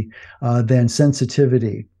identity than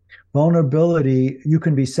sensitivity. Vulnerability, you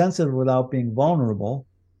can be sensitive without being vulnerable,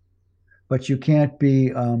 but you can't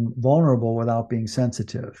be vulnerable without being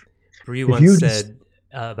sensitive. Bree once said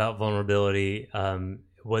about vulnerability,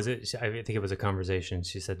 was it, I think it was a conversation,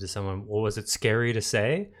 she said to someone, well, was it scary to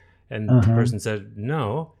say? And the person said,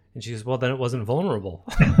 no. And she goes, well, then it wasn't vulnerable.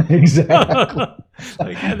 Exactly.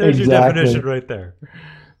 There's your definition right there.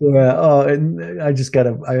 Yeah. Oh, and I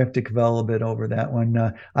have to develop a bit over that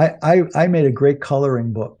one. I made a great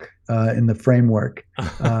coloring book in the framework,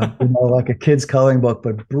 like a kid's coloring book.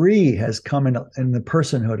 But Bree has come in the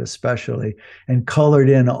personhood especially and colored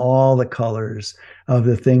in all the colors of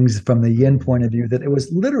the things from the yin point of view that it was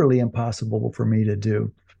literally impossible for me to do.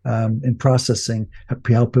 In processing,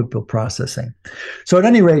 help people processing. So at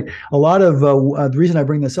any rate, a lot of the reason I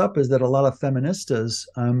bring this up is that a lot of feministas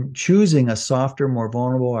choosing a softer, more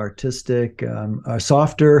vulnerable, artistic,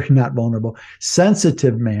 softer, not vulnerable,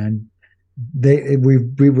 sensitive man.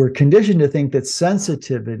 We were conditioned to think that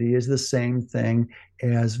sensitivity is the same thing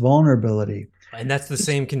as vulnerability. And that's the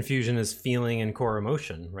same confusion as feeling and core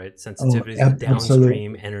emotion, right? Sensitivity is the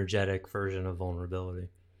downstream, energetic version of vulnerability.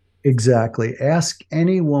 Exactly. Ask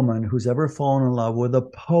any woman who's ever fallen in love with a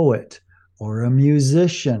poet or a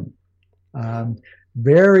musician.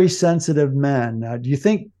 Very sensitive men. Do you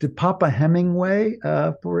think Papa Hemingway,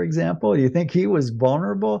 for example, do you think he was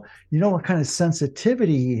vulnerable? You know what kind of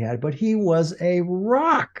sensitivity he had, but he was a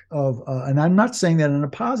rock of, and I'm not saying that in a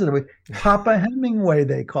positive way, Papa Hemingway,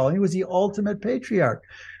 they call him. He was the ultimate patriarch.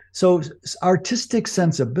 So artistic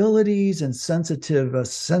sensibilities and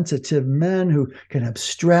sensitive men who can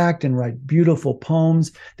abstract and write beautiful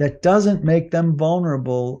poems, that doesn't make them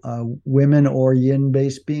vulnerable. Women or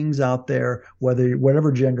yin-based beings out there,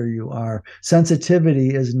 whatever gender you are,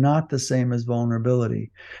 sensitivity is not the same as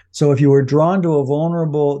vulnerability. So if you were drawn to a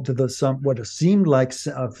vulnerable to the some what seemed like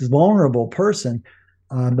a vulnerable person,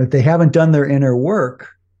 but they haven't done their inner work,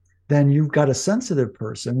 then you've got a sensitive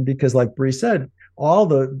person, because like Bree said, all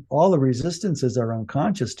the resistances are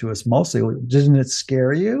unconscious to us mostly. Doesn't it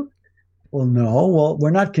scare you? Well, no. Well,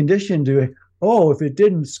 we're not conditioned to, oh, if it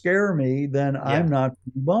didn't scare me, then I'm Yeah. not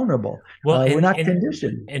vulnerable. Well, We're not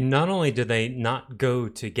conditioned. and not only do they not go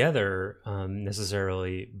together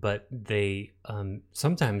necessarily, but they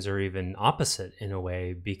sometimes are even opposite in a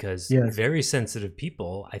way, because Yes. very sensitive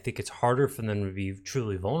people, I think it's harder for them to be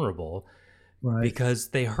truly vulnerable Right. because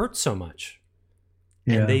they hurt so much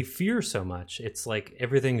and Yeah. they fear so much. It's like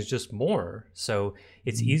everything's just more. So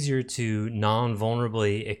it's easier to non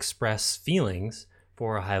vulnerably express feelings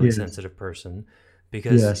for a highly Yes. sensitive person,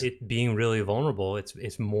 because Yes. it being really vulnerable,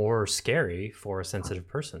 it's more scary for a sensitive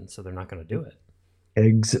person. So they're not going to do it.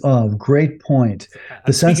 Oh, great point. The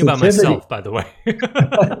I'm speaking about sensitivity. myself, by the way.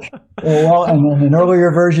 Well, and an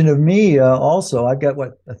earlier version of me also. I've got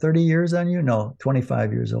what, 30 years on you? No,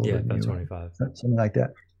 25 years Yeah, older than about you, 25. right? Something like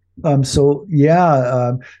that. So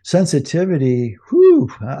yeah, sensitivity. Whew,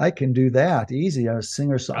 I can do that easy. I was a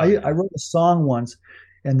singer. So Oh, I yeah. wrote a song once,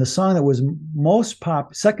 and the song that was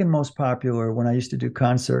second most popular when I used to do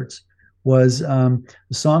concerts was the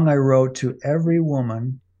song I wrote to every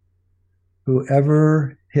woman who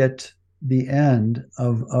ever hit the end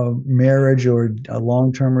of a marriage or a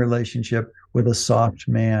long-term relationship with a soft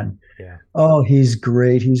man. Yeah. Oh, he's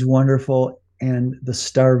great. He's wonderful. And the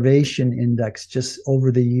starvation index just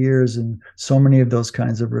over the years and so many of those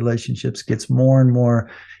kinds of relationships gets more and more.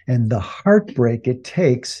 And the heartbreak it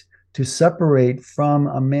takes to separate from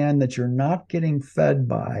a man that you're not getting fed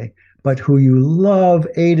by, but who you love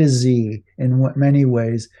A to Z in many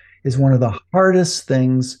ways, is Yeah. one of the hardest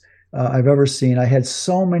things I've ever seen. I had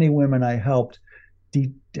so many women I helped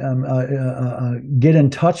de- get in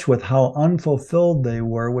touch with how unfulfilled they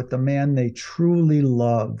were with the man they truly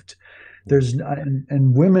loved. Yeah.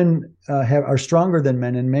 And women are stronger than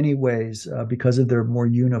men in many ways because of their more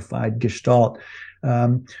unified gestalt.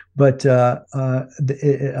 But that's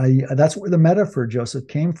where the metaphor, Joseph,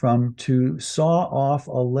 came from, to saw off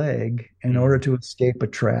a leg in order Mm. to escape a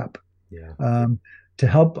trap. Yeah. Um,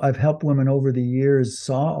 I've helped women over the years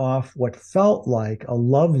saw off what felt like a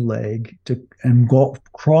love leg and go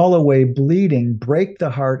crawl away bleeding, break the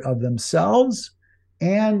heart of themselves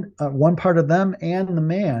and one part of them and the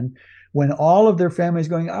man, when all of their family is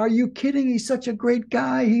going, "Are you kidding? He's such a great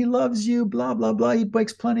guy. He loves you, blah, blah, blah. He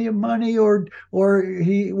makes plenty of money, or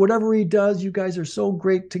he whatever he does, you guys are so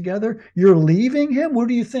great together. You're leaving him? What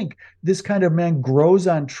do you think? This kind of man grows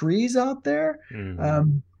on trees out there?" Hmm.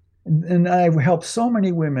 Um, and I helped so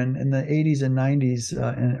many women in the 80s and 90s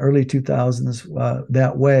and early 2000s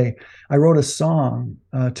that way. I wrote a song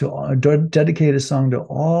dedicated a song to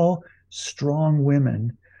all strong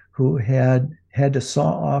women who had to saw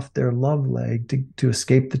off their love leg to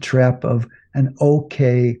escape the trap of an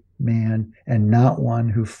okay man and not one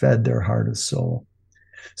who fed their heart and soul.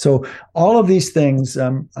 So all of these things,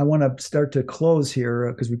 I want to start to close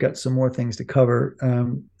here because we've got some more things to cover.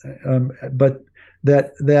 But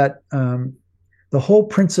that the whole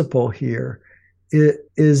principle here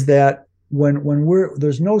is that when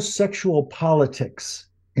there's no sexual politics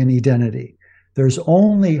in identity. There's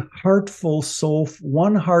only heartful soul,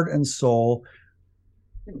 one heart and soul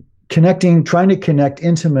trying to connect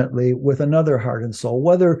intimately with another heart and soul,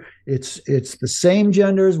 whether it's the same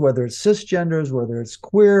genders, whether it's cisgenders, whether it's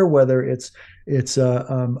queer, whether it's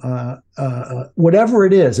whatever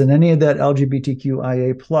it is, and any of that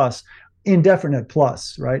LGBTQIA plus, indefinite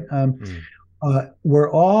plus, right? Mm.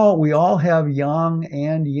 We all have yang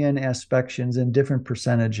and yin aspections in different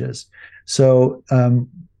percentages. So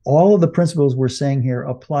all of the principles we're saying here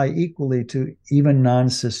apply equally to even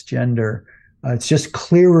non-cisgender. It's just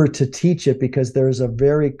clearer to teach it because there's a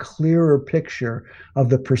very clearer picture of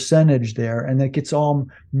the percentage there, and it gets all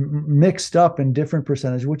mixed up in different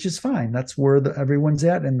percentage, which is fine. That's where everyone's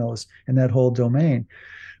at in that whole domain.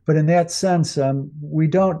 But in that sense, we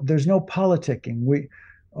don't. There's no politicking.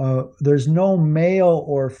 There's no male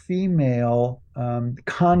or female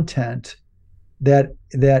content that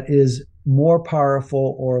is more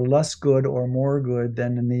powerful or less good or more good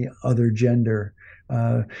than in the other gender.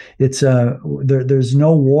 Uh, there's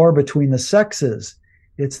no war between the sexes.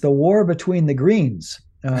 It's the war between the greens.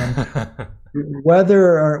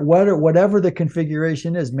 whatever the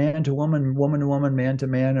configuration is, man to woman, woman to woman, man to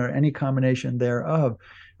man, or any combination thereof,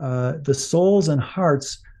 the souls and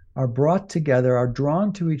hearts are brought together, are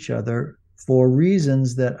drawn to each other for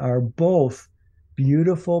reasons that are both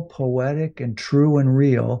beautiful, poetic, and true and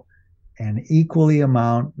real, and equally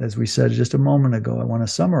amount, as we said just a moment ago. I want to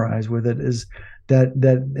summarize with it is that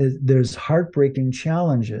there's heartbreaking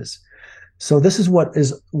challenges. So this is what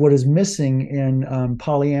is missing in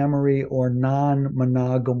polyamory or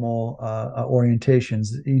non-monogamal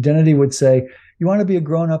orientations. Identity would say, you want to be a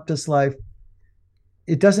grown-up this life.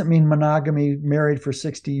 It doesn't mean monogamy, married for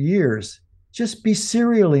 60 years. Just be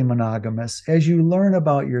serially monogamous as you learn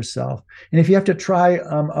about yourself. And if you have to try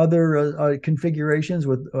other configurations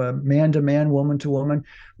with man to man, woman to woman,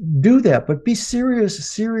 do that. But be serially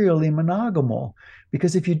monogamal,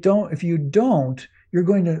 because if you don't, you're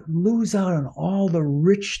going to lose out on all the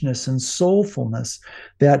richness and soulfulness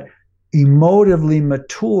that emotively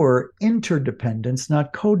mature interdependence,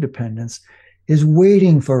 not codependence, is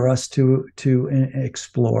waiting for us to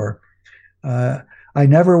explore. I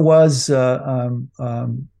never was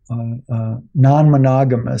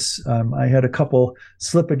non-monogamous. I had a couple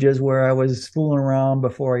slippages where I was fooling around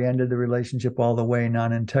before I ended the relationship all the way,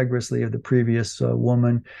 non-integrously, of the previous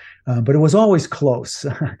woman, but it was always close.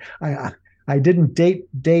 I, I didn't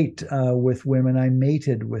date with women. I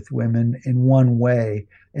mated with women in one way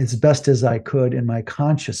as best as I could in my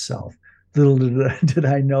conscious self. Little did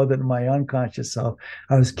I know that in my unconscious self,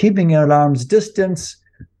 I was keeping it at arm's distance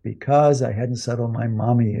because I hadn't settled my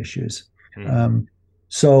mommy issues.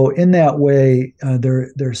 So in that way,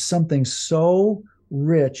 there's something so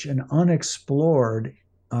rich and unexplored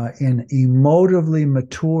in emotively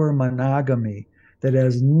mature monogamy that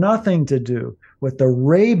has nothing to do with the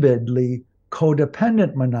rabidly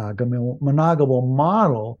codependent monogamous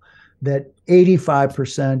model that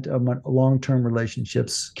 85% of long-term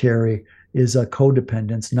relationships carry is a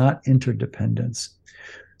codependence, not interdependence.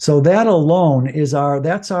 So that alone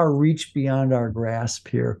that's our reach beyond our grasp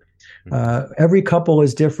here. Every couple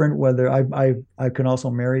is different. Whether I can also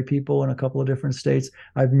marry people in a couple of different states.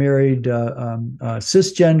 I've married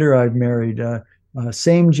cisgender. I've married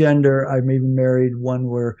same gender. I've even married one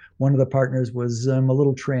where one of the partners was a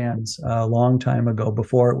little trans a long time ago,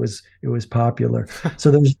 before it was popular. So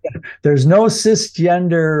there's no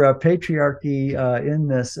cisgender patriarchy in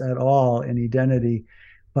this at all in identity.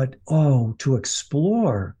 But to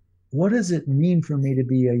explore, what does it mean for me to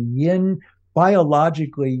be a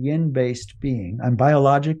biologically yin-based being? I'm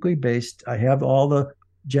biologically based. I have all the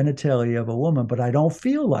genitalia of a woman, but I don't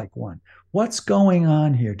feel like one. What's going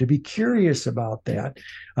on here? To be curious about that.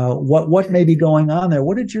 What may be going on there?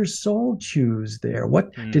 What did your soul choose there?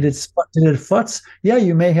 What did it futz? Yeah,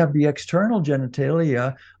 you may have the external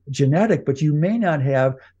genitalia, genetic, but you may not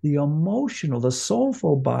have the emotional, the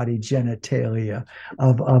soulful body genitalia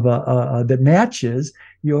that matches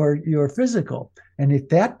your physical. And if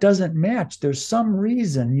that doesn't match, there's some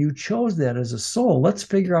reason you chose that as a soul. Let's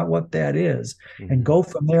figure out what that is and go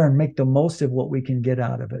from there and make the most of what we can get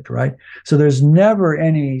out of it, right? So there's never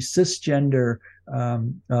any cisgender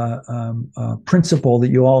principle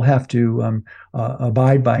that you all have to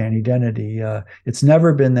abide by in identity. It's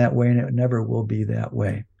never been that way, and it never will be that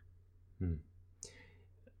way.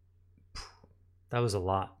 That was a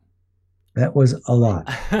lot. That was a lot.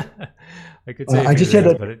 I could say a few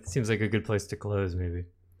things, but it seems like a good place to close, maybe.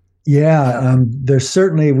 Yeah, there's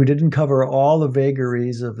certainly, we didn't cover all the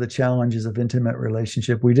vagaries of the challenges of intimate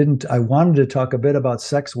relationship. I wanted to talk a bit about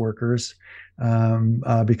sex workers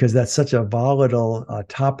because that's such a volatile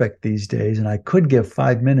topic these days, and I could give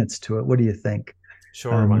 5 minutes to it. What do you think?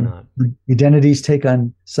 Sure, why not? Identity's take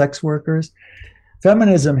on sex workers.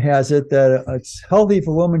 Feminism has it that it's healthy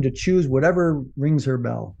for women to choose whatever rings her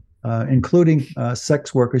bell. Including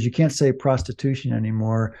sex workers. You can't say prostitution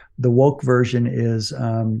anymore. The woke version is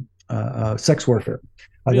sex worker.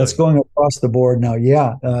 Really? That's going across the board now.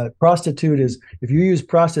 Yeah, prostitute is, if you use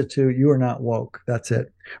prostitute, you are not woke. That's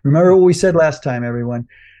it. Remember what we said last time, everyone.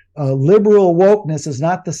 Liberal wokeness is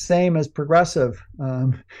not the same as progressive,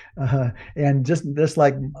 and just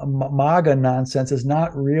like MAGA nonsense is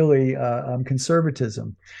not really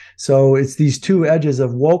conservatism. So it's these two edges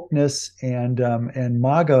of wokeness and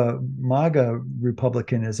MAGA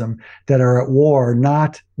republicanism that are at war,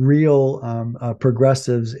 not real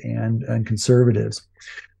progressives and conservatives.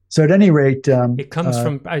 So at any rate, it comes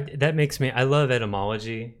from that makes me. I love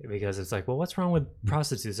etymology because it's like, well, what's wrong with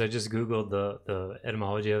prostitutes? I just googled the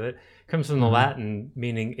etymology of it. It comes from the Latin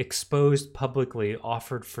meaning exposed publicly,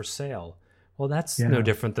 offered for sale, Well, that's no Yeah.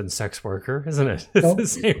 different than sex worker, isn't it? It's No, the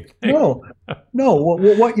same thing. no, no.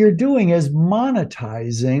 What you're doing is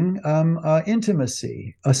monetizing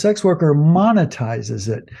intimacy. A sex worker monetizes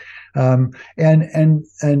it, and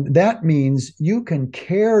that means you can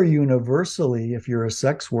care universally if you're a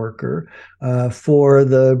sex worker for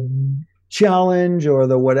the challenge or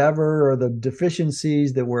the whatever or the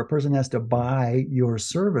deficiencies that where a person has to buy your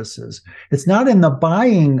services. It's not in the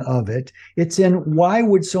buying of it. It's in why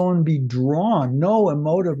would someone be drawn? No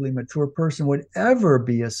emotively mature person would ever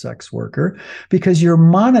be a sex worker because you're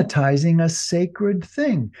monetizing a sacred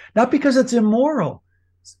thing, not because it's immoral.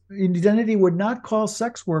 Identity would not call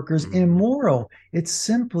sex workers Mhm. immoral. It's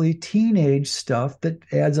simply teenage stuff that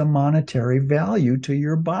adds a monetary value to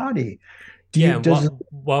your body. Do Yeah, you, and does,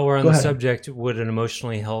 while we're on go the ahead. subject, would an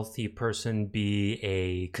emotionally healthy person be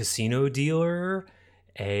a casino dealer,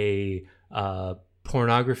 a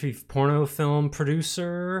porno film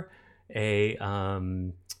producer, a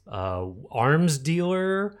arms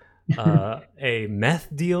dealer, a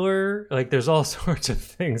meth dealer? Like, there's all sorts of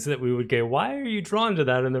things that we would go, why are you drawn to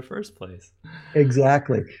that in the first place?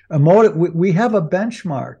 Exactly. Emotive, we have a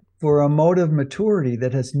benchmark for emotive maturity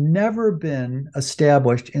that has never been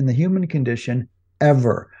established in the human condition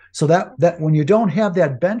ever. So that when you don't have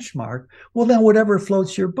that benchmark, well, then whatever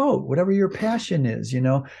floats your boat, whatever your passion is,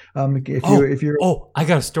 Oh, if you're I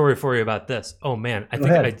got a story for you about this. Oh man, I go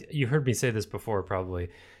think ahead. you heard me say this before probably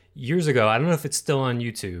years ago. I don't know if it's still on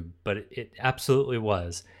YouTube, but it absolutely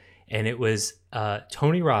was. And it was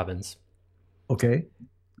Tony Robbins Okay.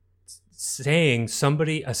 saying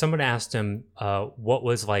someone asked him what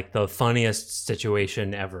was like the funniest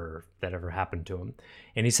situation ever that ever happened to him,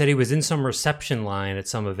 and he said he was in some reception line at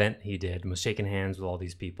some event he did and was shaking hands with all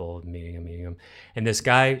these people, meeting him, and this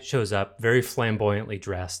guy shows up very flamboyantly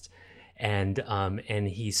dressed, and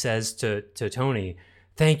he says to Tony,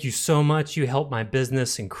 "Thank you so much. You helped my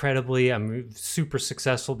business incredibly. I'm super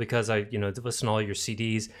successful because I, listen to all your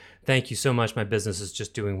CDs. Thank you so much. My business is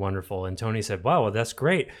just doing wonderful." And Tony said, "Wow, well, that's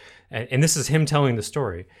great." And this is him telling the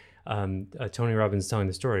story. Tony Robbins telling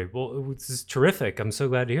the story. Well, this is terrific. I'm so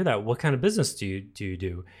glad to hear that. What kind of business do you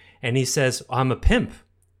do? And he says, "I'm a pimp.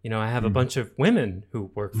 I have a Mhm. bunch of women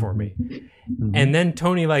who work for me." Mhm. And Mhm. then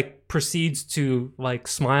Tony like proceeds to like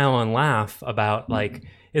smile and laugh about like,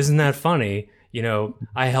 isn't that funny?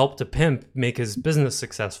 I helped a pimp make his business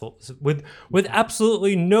successful with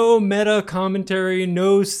absolutely no meta commentary,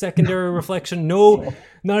 no secondary reflection, no,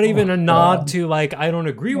 not even Oh a nod God. to like, I don't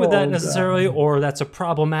agree with that Oh necessarily, God. or that's a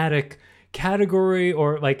problematic category,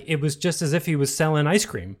 or like it was just as if he was selling ice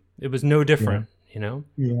cream. It was no Yeah. different.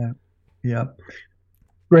 Yeah. Yeah.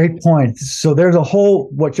 Great point. So there's a whole,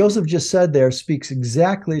 what Joseph just said there speaks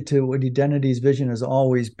exactly to what identity's vision has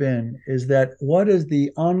always been, is that what is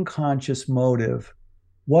the unconscious motive?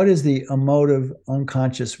 What is the emotive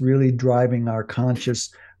unconscious really driving our conscious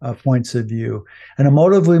points of view? An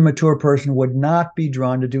emotively mature person would not be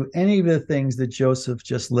drawn to do any of the things that Joseph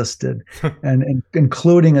just listed, and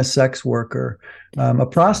including a sex worker. A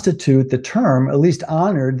prostitute, the term at least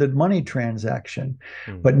honored the money transaction,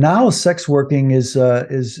 but Mhm. now sex working is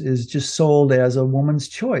just sold as a woman's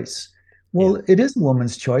choice. Yeah. Well, it is a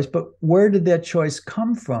woman's choice, but where did that choice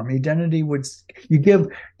come from? Identity would you give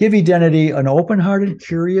identity an open-hearted,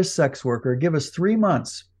 curious sex worker. Give us 3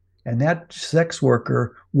 months, and that sex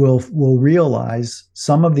worker will realize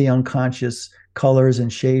some of the unconscious colors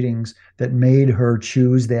and shadings that made her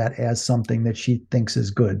choose that as something that she thinks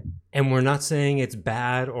is good. And we're not saying it's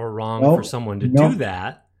bad or wrong for No, someone to do no,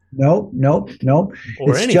 that no, no, no.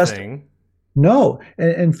 or It's just anything. no.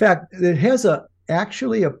 In fact, it has a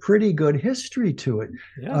actually a pretty good history to it.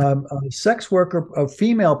 Yeah. A sex worker, a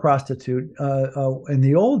female prostitute, in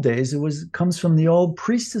the old days, it was comes from the old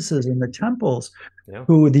priestesses in the temples, Yeah.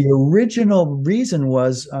 who the original reason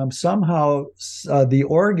was somehow the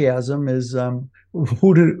orgasm is.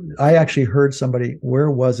 Who did I actually heard somebody?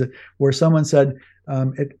 Where was it? Where someone said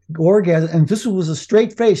orgasm, and this was a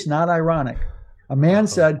straight face, not ironic. A man Uh-oh.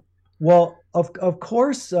 said, well, of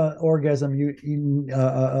course, orgasm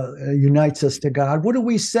unites us to God. What do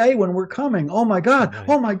we say when we're coming? Oh my God! Right.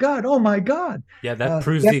 Oh my God! Oh my God! Yeah, that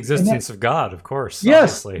proves the And that existence of God, of course,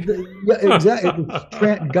 yes, obviously. yeah, exactly.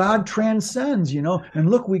 God transcends, And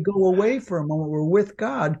look, we go away for a moment. We're with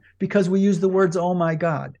God because we use the words "Oh my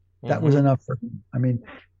God." That was Hmm. enough for him. I mean,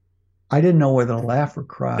 I didn't know whether to laugh or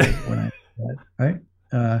cry when I said that, right?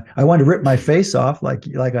 I wanted to rip my face off, like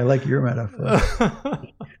I like your metaphor.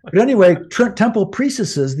 But anyway, temple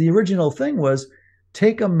priestesses, the original thing was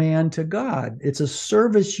take a man to God. It's a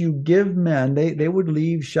service you give men. They would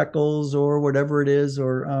leave shekels or whatever it is,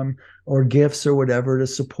 or gifts or whatever to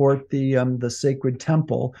support the sacred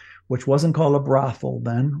temple, which wasn't called a brothel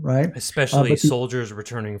then, right? Especially But soldiers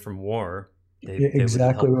returning from war, they would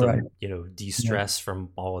exactly help right. them, Yeah, de-stress from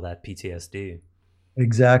all of that PTSD.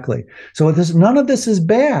 exactly. So none of this is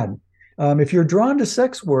bad. If you're drawn to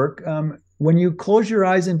sex work, when you close your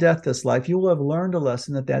eyes in death this life, you will have learned a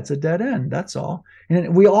lesson that that's a dead end. That's all.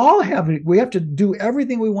 And we have to do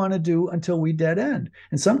everything we want to do until we dead end.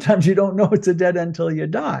 And sometimes you don't know it's a dead end until you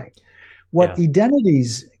die. What Yeah.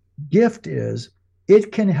 identity's gift is,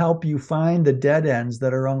 it can help you find the dead ends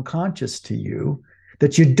that are unconscious to you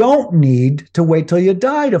that you don't need to wait till you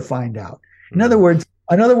die to find out. In other Mm. words,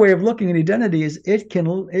 another way of looking at identity is it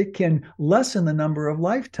can lessen the number of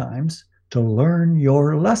lifetimes to learn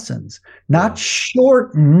your lessons, not Yeah.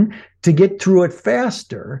 shorten to get through it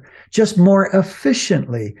faster, just more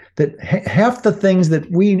efficiently. That half the things that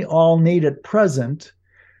we all need at present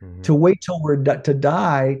Hmm. to wait till we're to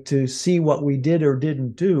die to see what we did or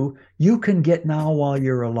didn't do, you can get now while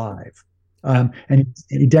you're alive. I, And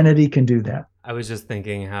identity can do that. I was just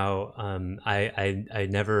thinking how I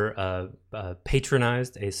never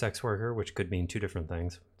patronized a sex worker, which could mean two different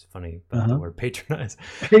things. It's funny about the Uh-huh. word patronize.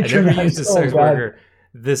 I never used Patronize. a Oh sex God. worker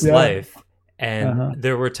this Yeah. life, and Uh-huh.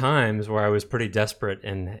 there were times where I was pretty desperate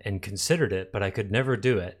and considered it, but I could never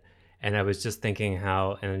do it. And I was just thinking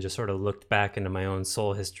how, and I just sort of looked back into my own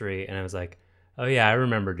soul history, and I was like, oh yeah, I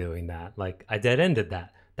remember doing that. Like I dead ended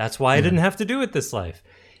that. That's why I Yeah. didn't have to do it this life.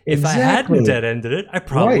 If I hadn't Exactly. dead ended it, I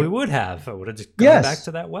probably Right. would have. I would have just gone back Yes.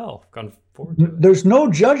 to that well, gone forward to it. There's no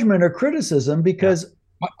judgment or criticism Yeah. because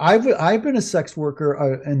I've been a sex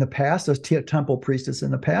worker in the past, a temple priestess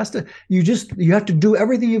in the past. You have to do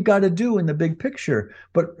everything you've got to do in the big picture.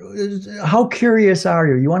 But how curious are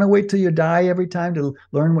you? You want to wait till you die every time to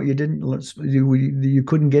learn what you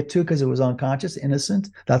couldn't get to because it was unconscious, innocent?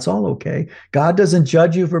 That's all okay. God doesn't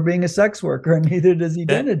judge you for being a sex worker, and neither does That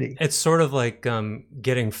identity. it's sort of like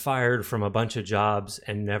getting fired from a bunch of jobs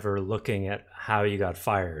and never looking at how you got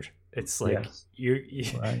fired. It's like Yes, you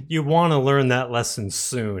right. you want to learn that lesson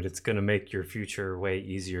soon. It's going to make your future way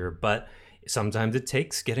easier, but sometimes it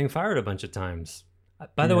takes getting fired a bunch of times.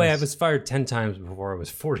 By the way, I Yes. was fired 10 times before I was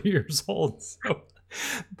 40 years old. So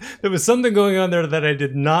there was something going on there that I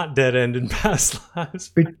did not dead end in past lives.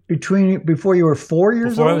 Before you were 4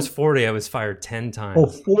 years Before I was old? 40, I was fired 10 Oh,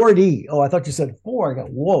 times. 40. Oh, I thought you said four. I got,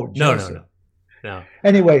 whoa, No, no, Joseph. no. No.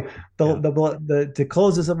 Anyway, Yeah. to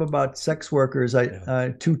close this up about sex workers, Yeah.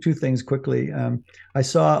 two things quickly. I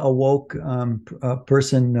saw a woke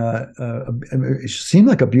person. It seemed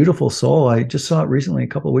like a beautiful soul. I just saw it recently, a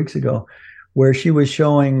couple of weeks ago, where she was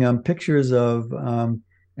showing pictures of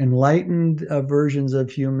enlightened versions of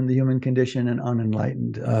the human condition and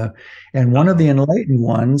unenlightened. And one of the Uh-oh. enlightened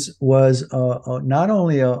ones was not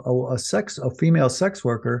only a female sex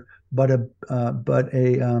worker, but a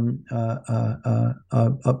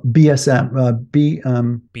BSM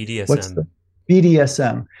what's the BDSM.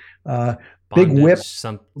 BDSM, uh, big whip, Bondage,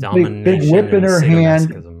 some big domination, whip in and her hand,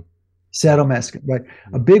 sadomasochism. Yeah. sadomasochism, right?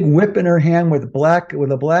 A Mm. big whip in her hand with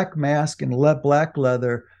a black mask and black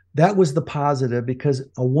leather. That was the positive because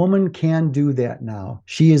a woman can do that now.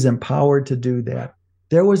 She is empowered to do that.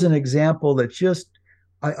 There was an example that just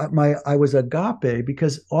I was agape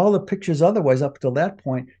because all the pictures otherwise up till that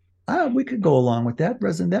point, we could go along with that.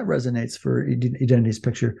 That resonates for identity's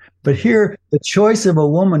picture. But Mm. here, the choice of a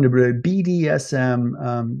woman to be a BDSM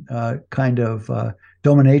kind of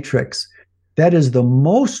dominatrix, that is the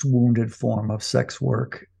most wounded form of sex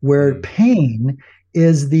work, where Mm. pain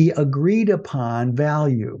is the agreed upon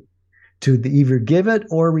value either give it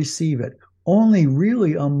or receive it. Only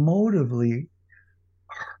really emotively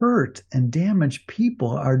hurt and damaged people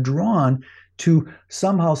are drawn to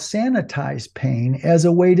somehow sanitize pain as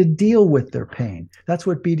a way to deal with their pain. That's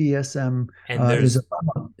what BDSM And is there's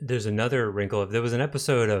about. there's another wrinkle. There was an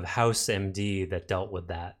episode of House MD that dealt with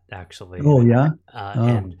that actually, Oh, that yeah. Oh,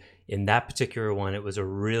 and in that particular one, it was a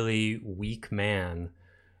really weak man,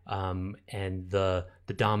 and the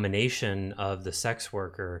domination of the sex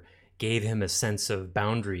worker gave him a sense of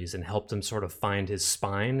boundaries and helped him sort of find his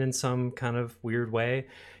spine in some kind of weird way.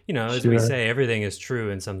 As we sure. say, everything is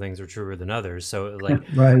true and some things are truer than others. So like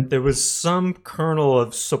Right. there was some kernel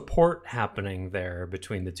of support happening there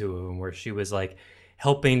between the two of them where she was like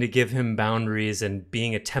helping to give him boundaries and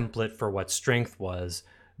being a template for what strength was,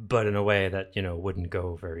 but in a way that, wouldn't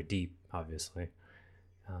go very deep, obviously.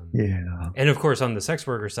 Yeah. And of course, on the sex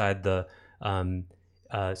worker side, the um,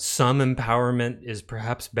 some empowerment is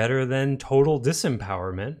perhaps better than total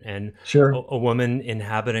disempowerment, and Sure. a woman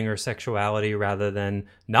inhabiting her sexuality rather than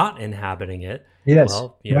not inhabiting it. Yes.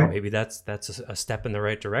 Well, Right. maybe that's a step in the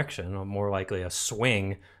right direction, or more likely a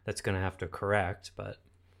swing that's going to have to correct. But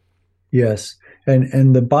Yes.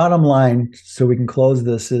 And the bottom line, so we can close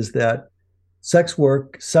this, is that sex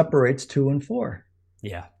work separates two and four.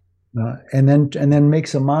 Yeah. And then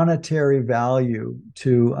makes a monetary value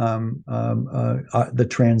to the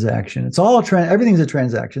transaction. It's all everything's a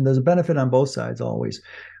transaction. There's a benefit on both sides always,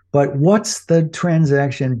 but what's the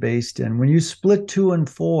transaction based in? When you split two and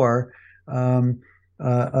four,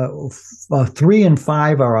 three and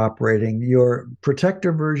five are operating. Your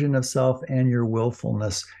protector version of self and your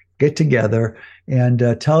willfulness get together and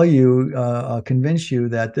convince you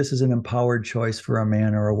that this is an empowered choice for a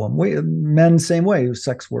man or a woman. Men, same way,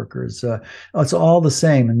 sex workers. It's all the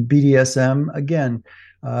same. And BDSM, again,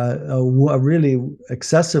 a really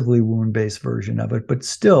excessively wound-based version of it, but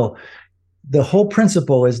still, the whole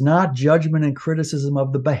principle is not judgment and criticism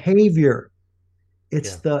of the behavior.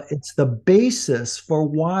 It's the basis for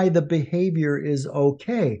why the behavior is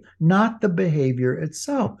okay, not the behavior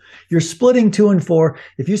itself. You're splitting two and four.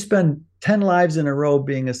 If you spend 10 lives in a row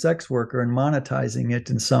being a sex worker and monetizing it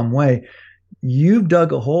in some way, you've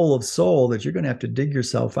dug a hole of soul that you're going to have to dig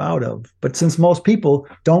yourself out of. But since most people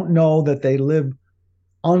don't know that they live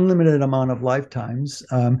unlimited amount of lifetimes,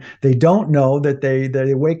 they don't know that they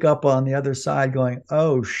wake up on the other side going,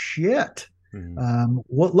 oh shit.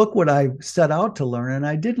 Look what I set out to learn and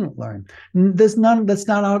I didn't learn. There's none that's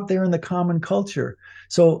not out there in the common culture.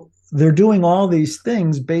 So they're doing all these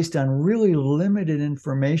things based on really limited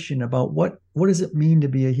information about what does it mean to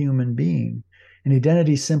be a human being. And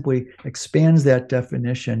identity simply expands that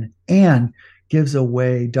definition and gives a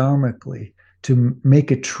way dharmically to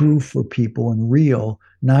make it true for people and real,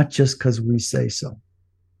 not just because we say so.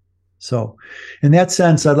 So in that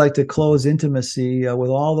sense, I'd like to close intimacy with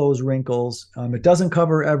all those wrinkles. It doesn't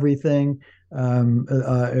cover everything.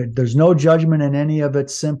 There's no judgment in any of it.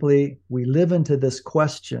 Simply, we live into this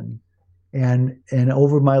question. And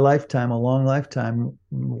over my lifetime, a long lifetime,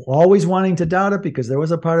 always wanting to doubt it, because there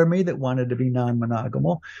was a part of me that wanted to be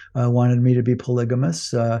non-monogamous, wanted me to be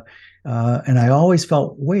polygamous. And I always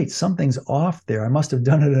felt, wait, something's off there. I must have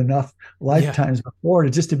done it enough lifetimes before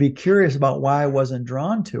to be curious about why I wasn't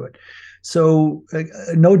drawn to it. So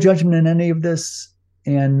no judgment in any of this.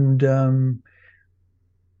 And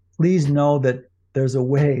please know that there's a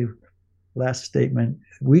way, last statement,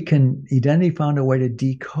 identity found a way to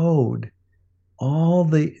decode all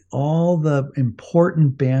the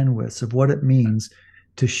important bandwidths of what it means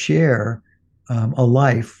to share a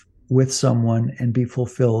life with someone and be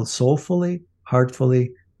fulfilled soulfully,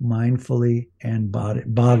 heartfully, mindfully, and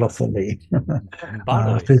bodily.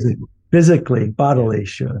 Physically, bodily,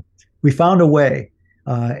 sure. We found a way,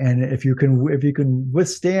 and if you can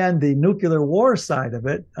withstand the nuclear war side of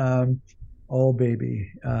it, oh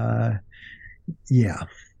baby, yeah.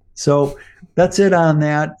 So that's it on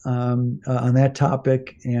that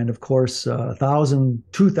topic. And of course, 1,000,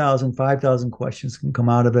 2,000, 5,000 questions can come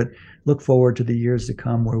out of it. Look forward to the years to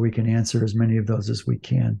come where we can answer as many of those as we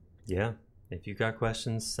can. Yeah. If you've got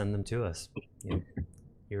questions, send them to us.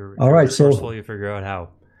 You're all right. resourceful, so you figure out how.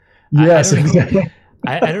 Yes, exactly.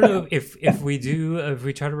 I don't know if we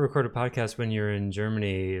try to record a podcast when you're in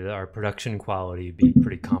Germany, our production quality would be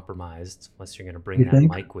pretty compromised unless you're going to bring that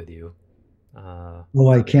mic with you.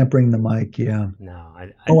 I can't bring the mic. Yeah. No.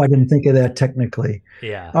 I didn't think of that technically.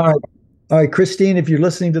 Yeah. All right, Christine, if you're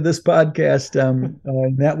listening to this podcast, and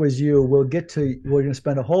that was you, we're going to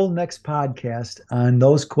spend a whole next podcast on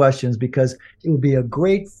those questions, because it would be a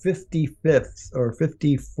great 55th or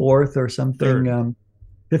 54th or something,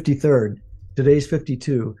 53rd. Today's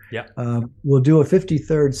 52. Yeah. We'll do a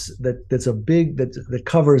 53rd that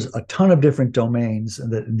covers a ton of different domains, and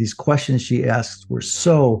that these questions she asks were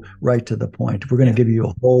so right to the point. We're going to give you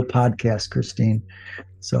a whole podcast, Christine.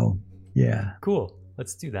 So, yeah. Cool.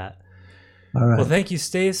 Let's do that. All right. Well, thank you,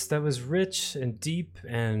 Stace. That was rich and deep,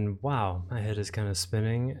 and wow, my head is kind of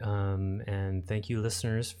spinning. And thank you,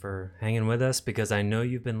 listeners, for hanging with us, because I know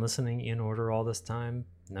you've been listening in order all this time.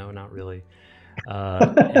 No, not really.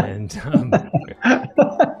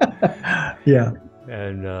 Yeah.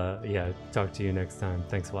 And talk to you next time.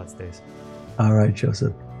 Thanks a lot, Stace. All right,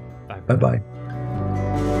 Joseph. Bye-bye.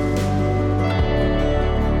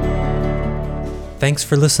 Thanks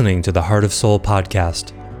for listening to the Heart of Soul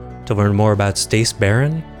podcast. To learn more about Stace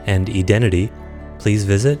Barron and Identity, please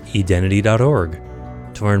visit identity.org.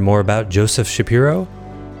 To learn more about Joseph Shapiro,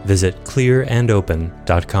 visit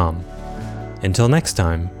clearandopen.com. Until next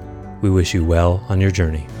time, we wish you well on your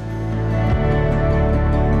journey.